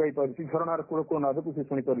ସୁନ୍ଦର ଗୀତ ଗାଇ ପାରୁଛି, ଝରଣାର କୂଳ କୂଳ ନାଦକୁ ସେ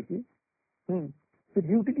ଶୁଣି ପାରୁଛି। से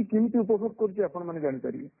ब्यूटी की केମିତି उपभोग करके आपण माने जानि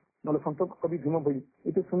परिबे नले संत कवि भीम भई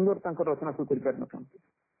एते सुंदर तांकर रचना को करि पार नथांते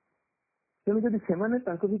तेणु जदि सेमाने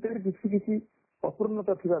तांको भितर किछि किछि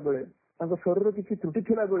अपूर्णता थिबा बेले तांको शरीर किछि त्रुटि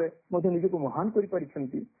थिला बेले मध्ये निजको महान करि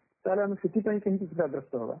पारिछंती ताले हम सेति पई केहि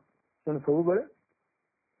चिंताग्रस्त हवा तेणु सब बेले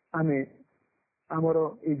आमे आमर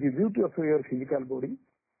ए जे beauty of your physical body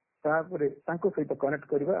तापरे तांको सहित कनेक्ट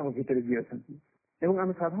करबा हम भितर जी अछंती एवं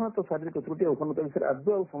आम साधारणतः शारीरिक त्रुटि उपन्नता विषय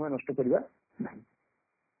आदौ आ समय नष्ट करवा ना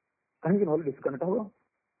कहीं ना डिस्कनेक्ट हम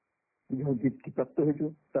जो जीत की प्राप्त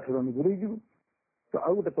हो दूरे जीव तो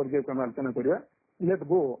आउ गोटे पर्याय को आलोचना करवा let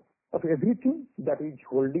go of everything that is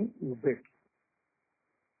holding you back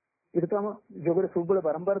ये तो आम जगह सब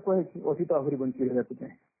बारंबार कहे अतीत आहरी बंची रहा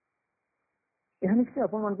चाहे यह निश्चय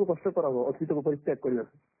आपण मान कष्ट कर अतीत को परित्याग करने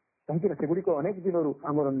कहीं सेगुड़िक अनेक दिन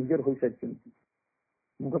आमर निजर हो सारी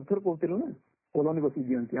मुखर कहूलु ना कलोनी बसी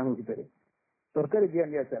दिखती आम भितर सरकारी दिया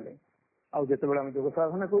निया चले आउ जिते आम योग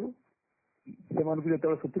साधना करूँ से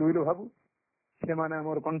जो शत्रु बोली भावु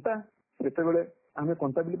से कंटा से आम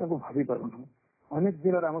कंटा बोली भावी पारूना अनेक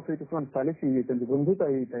दिन आम सहित से चालीस बंधुता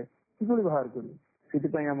होता है कि बाहर करूँ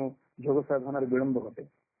से आम योग साधन विलंब घटे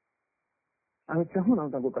आम चाहूना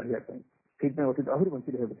काढ़ापी से अतीत आहरी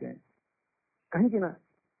बंची रहा चाहे कहीं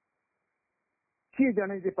किए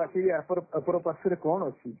जाने पार्टी अपर पार्श्व कौन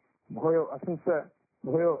अच्छी भय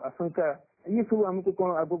आशंका ये सब आमको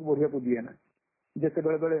कौन आगे बढ़िया को दिए ना जिते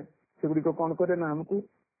बेले बेले सेगुड़िक कौन करे ना आमको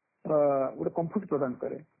गोटे कंफर्ट प्रदान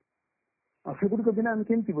करे सेगुड़िक बिना आम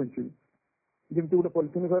केमती बंचू जमी गोटे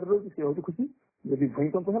पॉलिथिन घर रोज सी हूँ खुशी जब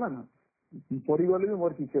भूमिकंप है ना पड़गले भी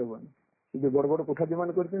मोर किसी हेनी जो बड़ बड़ कोठा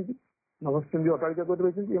जो कर नभस्टन जो अटालिका कर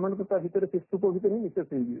रही है से स्तूप भितर ही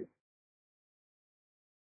निशेष हो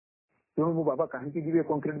तेणु मो बाबा कहीं जी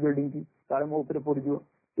कंक्रीट बिल्डिंग की काले मो ऊपर पड़ज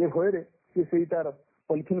ये भय से तार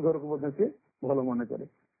पॉलिथिन घर को सी भल मन करे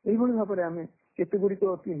यही भाव में आम केत गुड़िक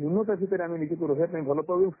अति न्यूनता भितर आम निजी रहा भल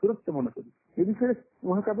पाऊ सुरक्षित मन करूँ ये विषय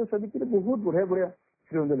महाकाव्य सावित्री बहुत बढ़िया बढ़िया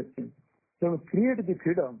श्रीमंत लिखी तेणु create the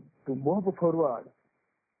freedom to move forward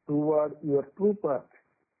toward your true path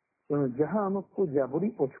तेणु जहाँ आमको जाबड़ी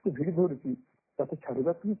पछक भिड़ धरुची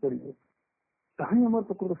छाड़ा ही पड़े कहीं आम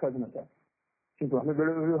प्रकृत स्वाधीनता किंतु आम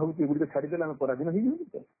बेले बेले भाव एगुड़ी छाड़देले आम पराधीन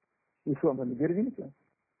हो यीशु आम निजे जिन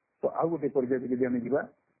तो आउ गोटे पर्याय जब आम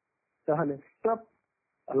जाने stop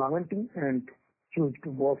lamenting and choose to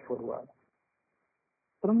walk forward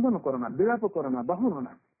क्रंदन करना विलाप करना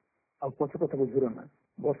बाहुना आ पछ कथा को झुरना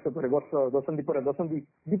वर्ष पर वर्ष दशंधि पर दशंधि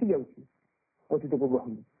बीती जाऊँगी अतीत को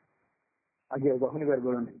बहनी आगे बहनी बार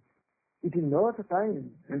बेल नहीं it is not time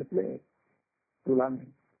and place to learn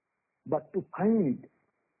but to find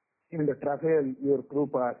in the travel your true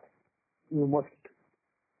path you must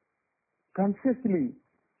consciously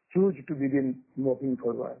choose to begin moving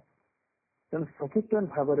forward तेणु सचेतन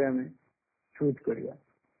भाव में आम चूज करिया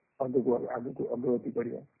आग को अग्रगति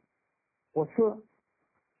करिया पछ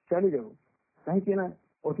चली जाऊ कहीं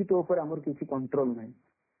अतीत उपर आमर किसी कंट्रोल नहीं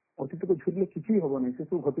अतीत को झुरले किसी हम नहीं से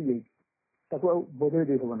सब घटी जाता बदल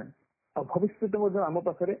दे हम ना आ भविष्य आम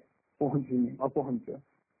पाखे पहुंचनी अपहंच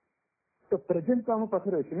तो प्रेजेंट तो आम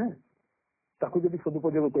पाखे अच्छे ना ताकू जब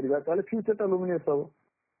सदुपयोग करवा फ्यूचर टा लुमिनियस हम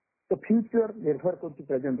तो फ्यूचर निर्भर कर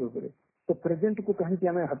प्रेजेंट उपर तो प्रेजेंट को कहीं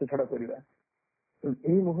आम हाथ छड़ा करवा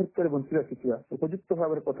यही मुहूर्त बंचा शिखा उपयुक्त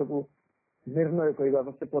भाव में पथ को निर्णय करवा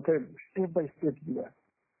से पथ स्टेप बाय स्टेप जावा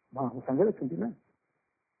हाँ हम सांगे अच्छी ना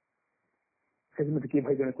से मत किए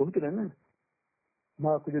भाई जन कहते ना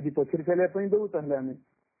माँ को जब पछरे चलने दू तामें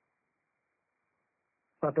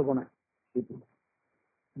पाठ बना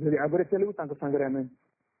जब आगे चलू सागर आम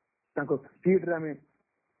स्पीड रे आम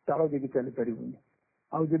ताल देकी चली पारूनी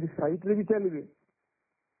आउ जब सैड रे भी चलिए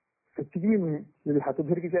से भी नुहे जब हाथ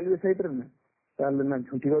धरिकी चलिए सैड रे ना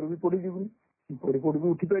झुंटिबार भी पड़ीजी पड़ी पड़ भी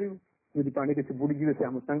उठी पारू जब पानी से बुड़ी जी से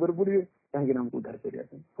आम सांगर बुड़े कहीं आमको उद्धार करने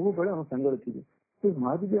सब बड़े आम सांगर थे तो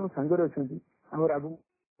माँ जब आम सांगर अच्छा आम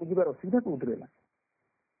आगे जबार असुविधा कौट रहा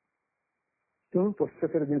तेणु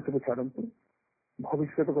पश्चात जिन सब छाड़ू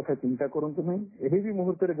भविष्य कथा चिंता करते ना एवं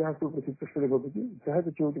मुहूर्त जहाँ सब श्रीकृष्ण घटुची जहाँ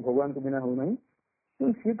किसी हूँ भगवान को बिना होना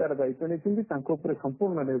तेणु सी तार दायित्व नहीं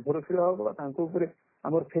संपूर्ण निर्भरशील हम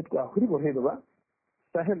आमर फेथ को आहरी बढ़ाई देवा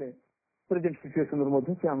ताहले प्रेजेंट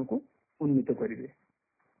सिचुएशन से आमको उन्नीत करेंगे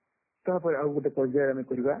तापर आउ गोटे पर्याय आम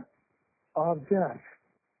करवा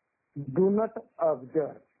observe do not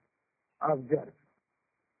observe observe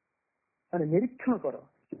माने निरीक्षण कर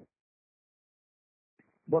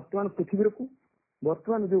वर्तमान पृथ्वी को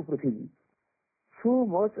वर्तमान जो पृथ्वी so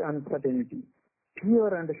much uncertainty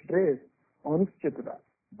fear and stress अनिश्चितता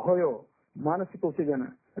भय मानसिक उत्तेजना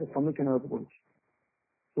सम्मुखीन होगा पड़े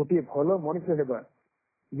गोटे भल मनुष्य होगा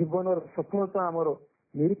जीवन सफलता आमर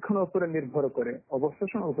ନିରୀକ୍ଷଣ ଉପରେ ନିର୍ଭର କରେ,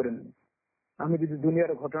 ଅବଶୋଷଣ ଉପରେ ନୁହେଁ। ଆମେ ଯଦି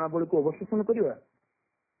ଦୁନିଆର ଘଟଣାବଳୀକୁ ଅବଶୋଷଣ କରିବା,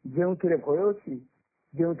 ଯେଉଁଥିରେ ଭୟ ଅଛି,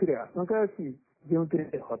 ଯେଉଁଥିରେ ଆଶଙ୍କା ଅଛି, ଯେଉଁଥିରେ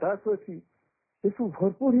ହତାଶ ଅଛି, ଏସବୁ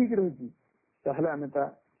ଭରପୁର ହେଇକି ରହିଛି, ତାହେଲେ ଆମେ ତା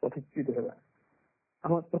ପଥଚ୍ୟୁତ ହେବା।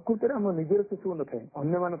 ଆମ ପ୍ରକୃତରେ ଆମ ନିଜର ସେସବୁ ନଥାଏ,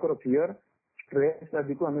 ଅନ୍ୟମାନଙ୍କର ଫିୟର, ଷ୍ଟ୍ରେସ୍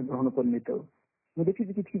ଆଦିକୁ ଆମେ ଗ୍ରହଣ କରି ନେଇଥାଉ। ମୁଁ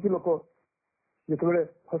ଦେଖିଛି କିଛି କିଛି ଲୋକ ଯେତେବେଳେ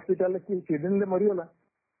ହସ୍ପିଟାଲରେ କିଏ କିଡନୀରେ ମରିଗଲା,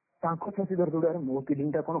 ତାଙ୍କ ଛାତି ଧରି ଦୌଡେ, ମୋ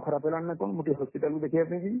କିଡନୀ ଟା କଣ ଖରାପ ହେଲାଣି ନା କଣ, ମୁଁ ଟିକେ ହସ୍ପିଟାଲକୁ ଦେଖିବା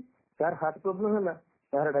ପାଇଁ ଯିବି। ତାର ହାର୍ଟ ପ୍ରୋବ୍ଲେମ ହେଲା,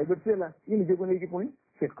 ତାର ଡାଇବେଟିସ୍ ହେଲା, ଇଏ ନିଜକୁ ନେଇକି ପୁଣି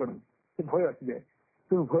ଚେକ୍ କରନ୍ତି। ସେ ଭୟ ଆସିଯାଏ।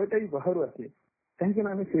 ତେଣୁ ଭୟଟା ବି ବାହାରୁ ଆସେ, କାହିଁକି ନା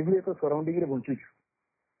ଆମେ ସେଭଳି ଏକ ସରାଉଣ୍ଡିଂ ରେ ବଞ୍ଚୁଛୁ।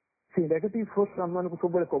 ସେଇ ନେଗେଟିଭ ଫୋର୍ସ ଆମମାନଙ୍କୁ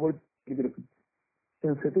ସବୁବେଳେ କବଳ କରିକି ରଖୁଛି।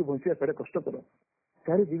 ତେଣୁ ସେଥିରୁ ବଞ୍ଚିବା କେଡ଼େ କଷ୍ଟକର।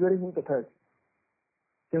 ଚାରି ଦିଗରେ ହିଁ କଥା ଅଛି।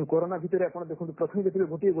 ତେଣୁ କରୋନା ଭିତରେ ଆପଣ ଦେଖନ୍ତୁ, ପ୍ରଥମେ ଯେତେବେଳେ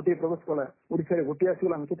ଗୋଟିଏ ଗୋଟିଏ ପ୍ରବେଶ କଲା, ଓଡିଶାରେ ଗୋଟିଏ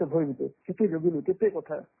ଆସିଗଲା, ଆମେ କେତେ ଭୟଭୀତ, କେତେ ଜଗିଲୁ, କେତେ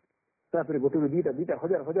କଥା। ତାପରେ ଗୋଟେରୁ ଦିଟା, ଦିଟା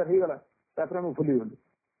ହଜାର ହଜାର ହେଇଗଲା, ତାପରେ ଆମେ ଭୁଲିଗଲୁ,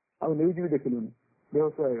 ଆଉ ନ୍ୟୁଜ ବି ଦେଖିଲୁନି,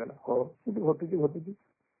 ବେହୋସ ହେଇଗଲା। ହଉ କିନ୍ତୁ ଘଟୁଛି ଘଟୁଛି।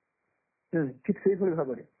 ଠିକ ସେଇଭଳି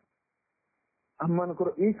ଭାବରେ ଆମମାନଙ୍କର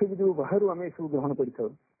ଏଇ ସବୁ ଯୋଉ ବାହାରୁ ଆମେ ଏସବୁ ଗ୍ରହଣ କରିଥାଉ।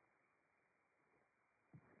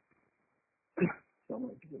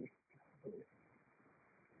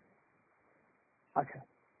 ଆଚ୍ଛା,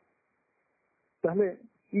 ତାହେଲେ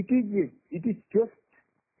it is just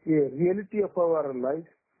a reality of our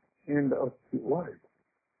life and of the world.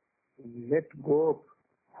 Let go of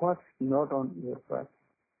what's not on your path.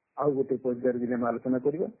 ଆଉ ଗୋଟେ ପର୍ଯ୍ୟାୟରେ ଯଦି ଆମେ ଆଲୋଚନା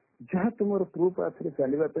କରିବା, ଯାହା ତୁମର ଟ୍ରୁ ପାଥରେ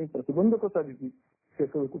ଚାଲିବା ପାଇଁ ପ୍ରତିବନ୍ଧକତା ଦିଦି,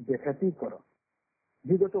 ସେସବୁକୁ ଦେଖାତି କର।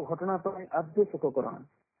 ବିଗତ ଘଟଣା ପାଇଁ ଆବଶ୍ୟକ କରଣ,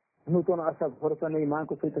 ନୂତନ ଆଶା ଭରସା ନେଇ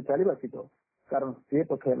ମାଙ୍କ ସହିତ ଚାଲିବା ଶିଖ, କାରଣ ସେ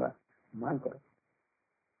ପଥ ହେଲା ମାଙ୍କର।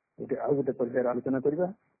 ଆଉ ଗୋଟେ ପର୍ଯ୍ୟାୟରେ ଆଲୋଚନା କରିବା,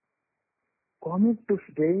 commit to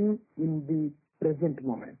staying in the present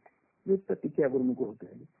moment. ଯୋଉଟା ଟିକେ ଆଗରୁ ମୁଁ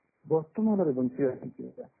କହୁଥିଲି, ବର୍ତ୍ତମାନରେ ବଞ୍ଚିବା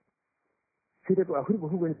ଶିଖିବା, ସେଇଟାକୁ ଆହୁରି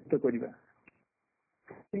ବହୁ ଗୁଣିତ କରିବା।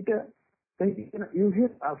 ସେଇଟା କାହିଁକି ନା you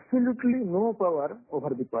have absolutely no power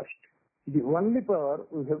over the past. The only power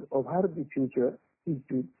you have over the future is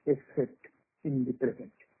to accept in the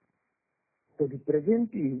present. So the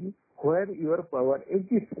present is where your power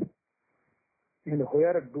exists and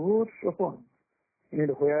where doors open and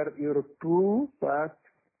where your true path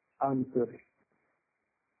answers.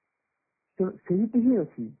 So ସେଇଠି ହିଁ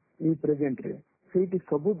ଅଛି, ଏଇ ପ୍ରେଜେଣ୍ଟରେ ସେଇଠି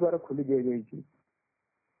ସବୁ ଦ୍ୱାର ଖୋଲି ଦିଆଯାଇଛି।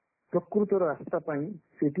 ପ୍ରକୃତର ରାସ୍ତା ପାଇଁ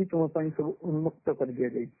ସେଠି ତୁମ ପାଇଁ ସବୁ ଉନ୍ମୁକ୍ତ କରି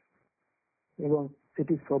ଦିଆଯାଇଛି ଏବଂ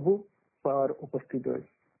ସେଠି ସବୁ ପାୱାର ଉପସ୍ଥିତ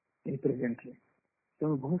ଅଛି ଏଇ ପ୍ରେଜେଣ୍ଟରେ।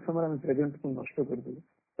 ତେଣୁ ବହୁତ ସମୟରେ ଆମେ ପ୍ରେଜେଣ୍ଟକୁ ନଷ୍ଟ କରିଦେବୁ,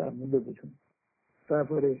 ତାର ମୂଲ୍ୟ ବୁଝୁନୁ।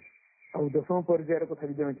 ତାପରେ ଆଉ ଦଶମ ପର୍ଯ୍ୟାୟର କଥା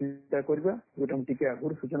ଯଦି ଆମେ ଚିନ୍ତା କରିବା, ଯୋଉଟା ମୁଁ ଟିକେ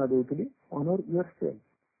ଆଗରୁ ସୂଚନା ଦଉଥିଲି, honor yourself.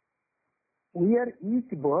 We are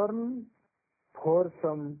each born for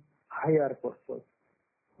some higher purpose.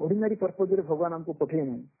 ordinary purpose ରେ ଭଗବାନ ଆମକୁ ପଠେଇ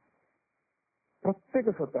ନାହିଁ। ପ୍ରତ୍ୟେକ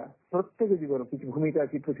ସତ୍ତା, ପ୍ରତ୍ୟେକ ଜୀବନ କିଛି ଭୂମିକା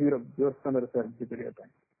ଅଛି ପୃଥିବୀର ବ୍ୟବସ୍ଥାନରେ ସାହାଯ୍ୟ କରିବା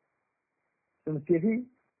ପାଇଁ। ତେଣୁ କେହି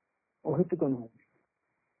ଅହେତୁକ ନୁହନ୍ତି,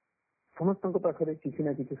 ସମସ୍ତଙ୍କ ପାଖରେ କିଛି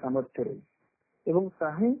ନା କିଛି ସାମର୍ଥ୍ୟ ରହିଛି ଏବଂ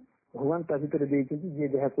ତାହା ହିଁ ଭଗବାନ ତା ଭିତରେ ଦେଇଛନ୍ତି। ଯିଏ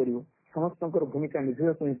ଯାହା କରିବ, ସମସ୍ତଙ୍କର ଭୂମିକା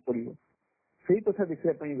ନିଭେଇବା ପାଇଁ ପଡିବ। ସେଇ କଥା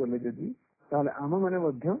ଦେଖିବା ପାଇଁ ଗଲେ ଯଦି, ତାହେଲେ ଆମମାନେ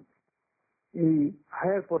ମଧ୍ୟ ଏଇ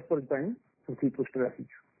ହାୟର ପର୍ପଜ ପାଇଁ ପୃଥିବୀ ପୃଷ୍ଠରେ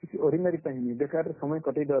ଆସିଛୁ, କିଛି ଅର୍ଡିନାରୀ ପାଇଁ ନୁହେଁ, ବେକାରରେ ସମୟ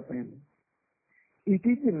କଟେଇ ଦେବା ପାଇଁ ନୁହେଁ। It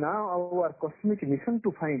is now our cosmic mission to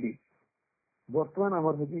find it. ବର୍ତ୍ତମାନ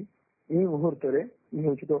ଆମର ହେଉଛି ଏଇ ମୁହୂର୍ତ୍ତରେ, ଇଏ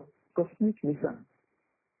ହେଉଛି ତ କସ୍ମିକ ମିଶନ,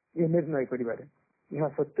 ଏ ନିର୍ଣ୍ଣୟ କରିବାରେ। ଏହା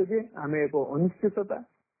ସତ୍ୟ ଯେ ଆମେ ଏକ ଅନିଶ୍ଚିତତା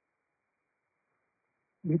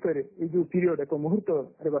ଭିତରେ, ଏଇ ଯୋଉ ପିରିୟଡ, ଏକ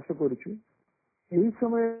ମୁହୂର୍ତ୍ତରେ ବାସ କରୁଛୁ। ଏହି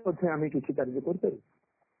ସମୟ ମଧ୍ୟ ଆମେ କିଛି କାର୍ଯ୍ୟ କରିପାରୁ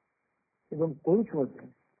ଏବଂ କରୁଛୁ ମଧ୍ୟ।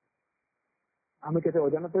 ଆମେ କେତେ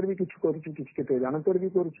ଅଜାଣତରେ ବି କିଛି କରୁଛୁ, କିଛି କେତେ ଜାଣତରେ ବି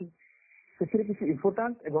କରୁଛୁ। ସେଥିରେ କିଛି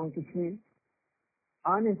ଇମ୍ପୋର୍ଟାଣ୍ଟ ଏବଂ କିଛି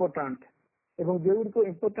ଅନଇମ୍ପୋର୍ଟାଣ୍ଟ, ଏବଂ ଯେଉଁଗୁଡ଼ିକ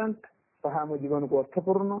ଇମ୍ପୋର୍ଟାଣ୍ଟ ତାହା ଆମ ଜୀବନକୁ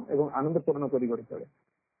ଅର୍ଥପୂର୍ଣ୍ଣ ଏବଂ ଆନନ୍ଦପୂର୍ଣ୍ଣ କରି ଗଢ଼ିତୋଳେ।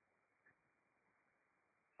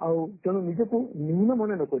 ଆଉ ତେଣୁ ନିଜକୁ ନ୍ୟୁନ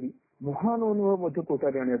ମନେ ନକରି ମହାନ ଅନୁଭବ ମଧ୍ୟକୁ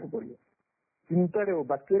ଉତାରି ଆଣିବାକୁ ପଡିବ। ଚିନ୍ତାରେ ଓ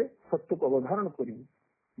ବାକ୍ୟରେ ସତ୍ୟକୁ ଅବଧାରଣ କରିବୁ,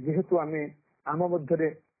 ଯେହେତୁ ଆମେ ଆମ ମଧ୍ୟରେ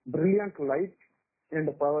ବ୍ରିଲିଆଣ୍ଟ ଲାଇଟ୍ ଏଣ୍ଡ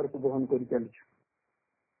ପାୱାରକୁ ବହନ କରି ଚାଲିଛୁ।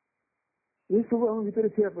 ଏସବୁ ଆମ ଭିତରେ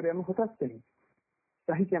ଥିବା ପରେ ଆମେ ହତାଶ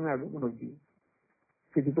କାହିଁକି ଆମେ ଆଗକୁ ନଯିବୁ?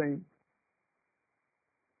 ସେଥିପାଇଁ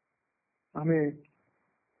ଆମେ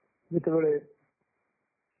ଯେତେବେଳେ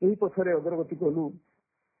ଏହି ପଥରେ ଅଗ୍ରଗତି କଲୁ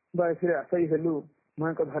ବା ଏଥିରେ ଆଶାୟୀ ହେଲୁ,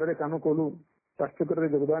 ମାଙ୍କ ଧାରରେ କାମ କଲୁ, ପାର୍ଶ୍ୱକରରେ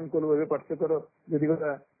ଯୋଗଦାନ କଲୁ, ଏବେ ପାର୍ଶ୍ୱକର ଯଦି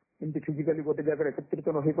ଗଲା ଏମିତି ଫିଜିକାଲି ଗୋଟେ ଜାଗାରେ ଏକତ୍ରିତ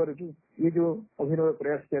ନ ହେଇପାରୁଛୁ, ଏ ଯୋଉ ଅଭିନବ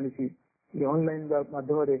ପ୍ରୟାସ ଚାଲିଛି ଅନଲାଇନ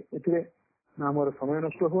ମାଧ୍ୟମରେ, ଏଥିରେ ନା ଆମର ସମୟ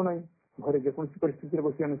ନଷ୍ଟ ହଉନାହିଁ, ଘରେ ଯେକୌଣସି ପରିସ୍ଥିତିରେ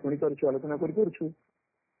ବସି ଆମେ ଶୁଣିପାରୁଛୁ, ଆଲୋଚନା କରିପାରୁଛୁ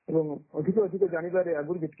ଏବଂ ଅଧିକ ଅଧିକ ଜାଣିବାରେ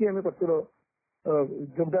ଆଗରୁ ଯେତିକି ଆମେ ପାର୍ଶ୍ୱର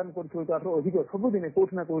ଯୋଗଦାନ କରୁଛୁ, ତାଠୁ ଅଧିକ ସବୁଦିନେ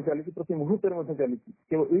କୋଉଠି ନା କୋଉଠି ଚାଲିଛି, ପ୍ରତି ମୁହୂର୍ତ୍ତରେ ମଧ୍ୟ ଚାଲିଛି।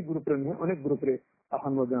 କେବଳ ଏଇ ଗ୍ରୁପରେ ନୁହେଁ, ଅନେକ ଗ୍ରୁପରେ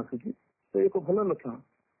ଆହ୍ୱାନ ମଧ୍ୟ ଆସୁଛି। ତ ଏକ ଭଲ ଲକ୍ଷଣ।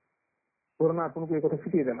 कोरोना आपको एक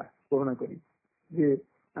शिखई देला कोरोना करी जे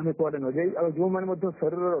आम कुआडे न जाई जो मैंने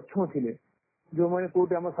शरीर अक्षम थे जो मैंने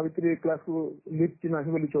कौटे आम सावित्री क्लास को लिफ्ट ना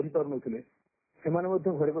बोली चढ़ी पार नथिले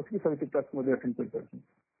से घरे बसिक सावित्री क्लास अटेंड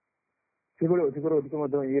कर अधिक अधिक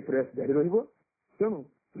ये प्रयास जारी रहिबो तेणु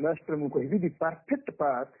लास्ट रे मु कहिबी दि perfect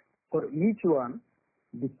path for each one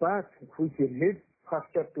the path which Leeds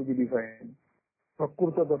faster to be divine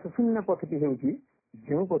प्रकृत 10 शून्य पथटी हेउची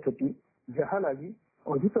जो पथटी जहा लागि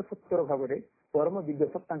अधिक सत्तर भाव में परम दिव्य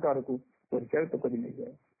सत्तांक आड़क परिचालित कर नहीं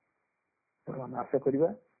जाए तो हम आशा करवा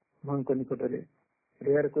भयंकर निकट में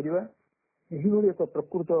प्रेयर करवा यही एक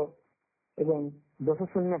प्रकृत एवं 10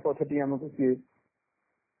 शून्य पथटी आमको सी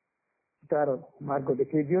तार मार्ग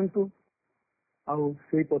देखा दिंतु आउ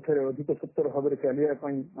से पथर अधिक सत्तर भाव में चलने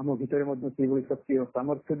आम भर शक्ति और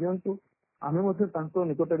सामर्थ्य दिंतु आम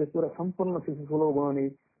निकट में पूरा संपूर्ण शिशु सुलभ गुण नहीं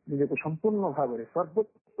निजक संपूर्ण भाव में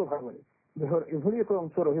सर्वोत्त भाव में देहर एभली एक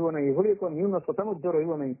अंश रहा एभली एक न्यून सता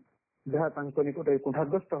रहा जहाँ निकट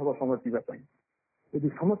कुंठाग्रस्त हम समर्पा यदि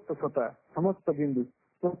समस्त सता समस्त बिंदु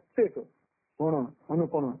प्रत्येक कोण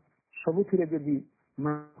अनुकोण सबुथिरे यदि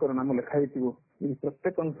मां नाम लिखाई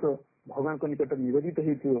प्रत्येक अंश भगवान निकट निवेदित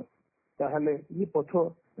होता ये पथ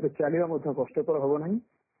चलवा कष्टकर हम ना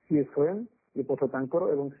सी स्वयं ये पथ तांकर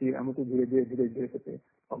एवं सी आमको धीरे धीरे धीरे धीरे से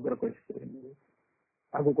अग्रकर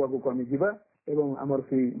आगक आगक आम जा एवं आमर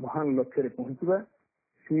से महान लक्ष्य पहुंचवा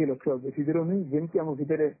से लक्ष्य बेसी दूर नहीं जमी आम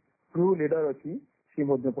भितर ट्रू लीडर अच्छी सी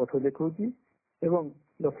पथ देखा एवं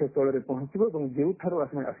लक्ष्य स्थल में पहुंचब जो ठार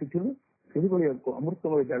आसीलु से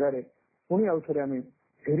अमृतमय जगार पुणी आउ थे आम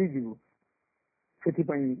फेरीजु से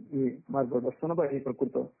ये मार्गदर्शन बा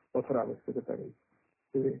प्रकृत पथर आवश्यकता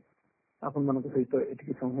रही आपण मान सहित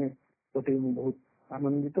एटिक समय कटे बहुत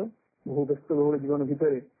आनंदित बहु व्यस्तबहुल जीवन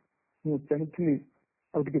भितर मुझे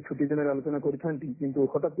आगे छुट्टी दिन आलोचना करी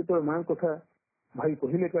हठात जो माँ कथा भाई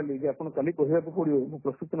कहले काली आप काली कहवा पड़ो मुझे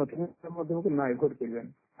प्रस्तुत नहीं ना एभोड कर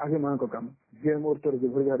आगे माँ का काम जे मुहूर्त जो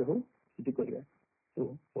भाई हो ये करवा तो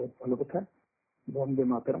बहुत भल कथा वंदे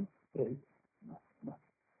मातरम रही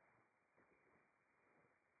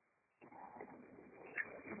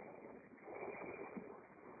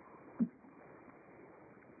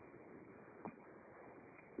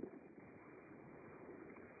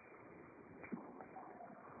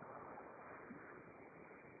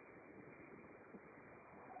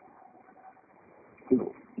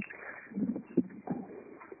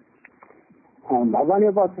हाँ भगवान ये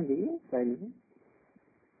बात है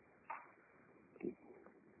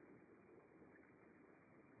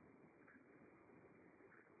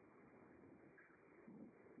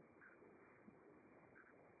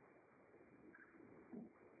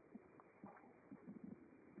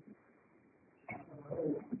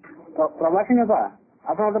तो प्रवासी नेता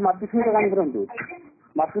आप मातृस्मृत गान करूँ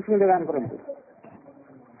मातृस्मृत गान करूँ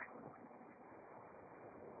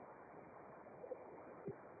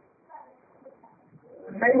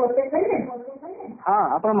हाँ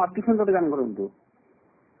आप मातृस्मृत गान करूँ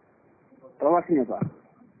प्रवासी नेता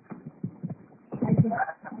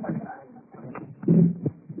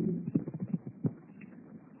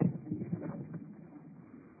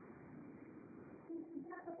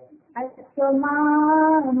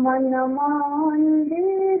मन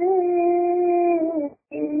मंदिर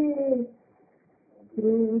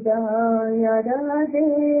हृदय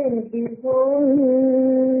देवी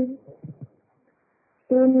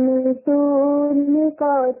तुम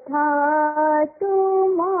कथा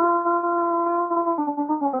तुम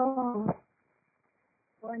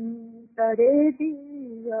अंतरे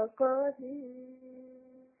दिय कही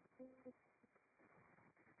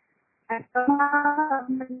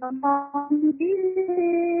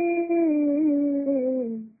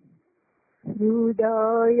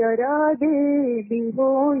हृदय देवी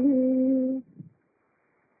होई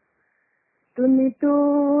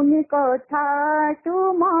तुम कथा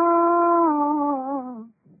तुम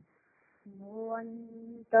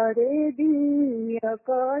अंतरे दिय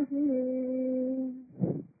कही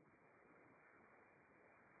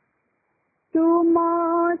तुम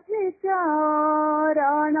से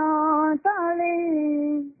चरण तले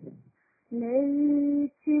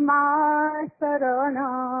नहीं मां शरण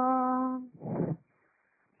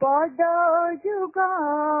पद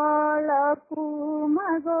जुगल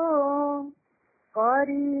कुमगो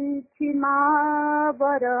करी मां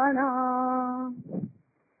वरण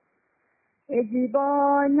ए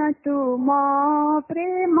जीवन तुम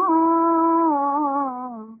प्रेम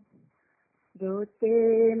रोते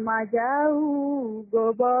मजाऊ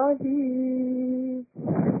गोबही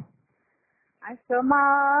आसमा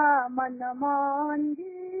मन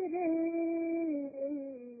मंदिरे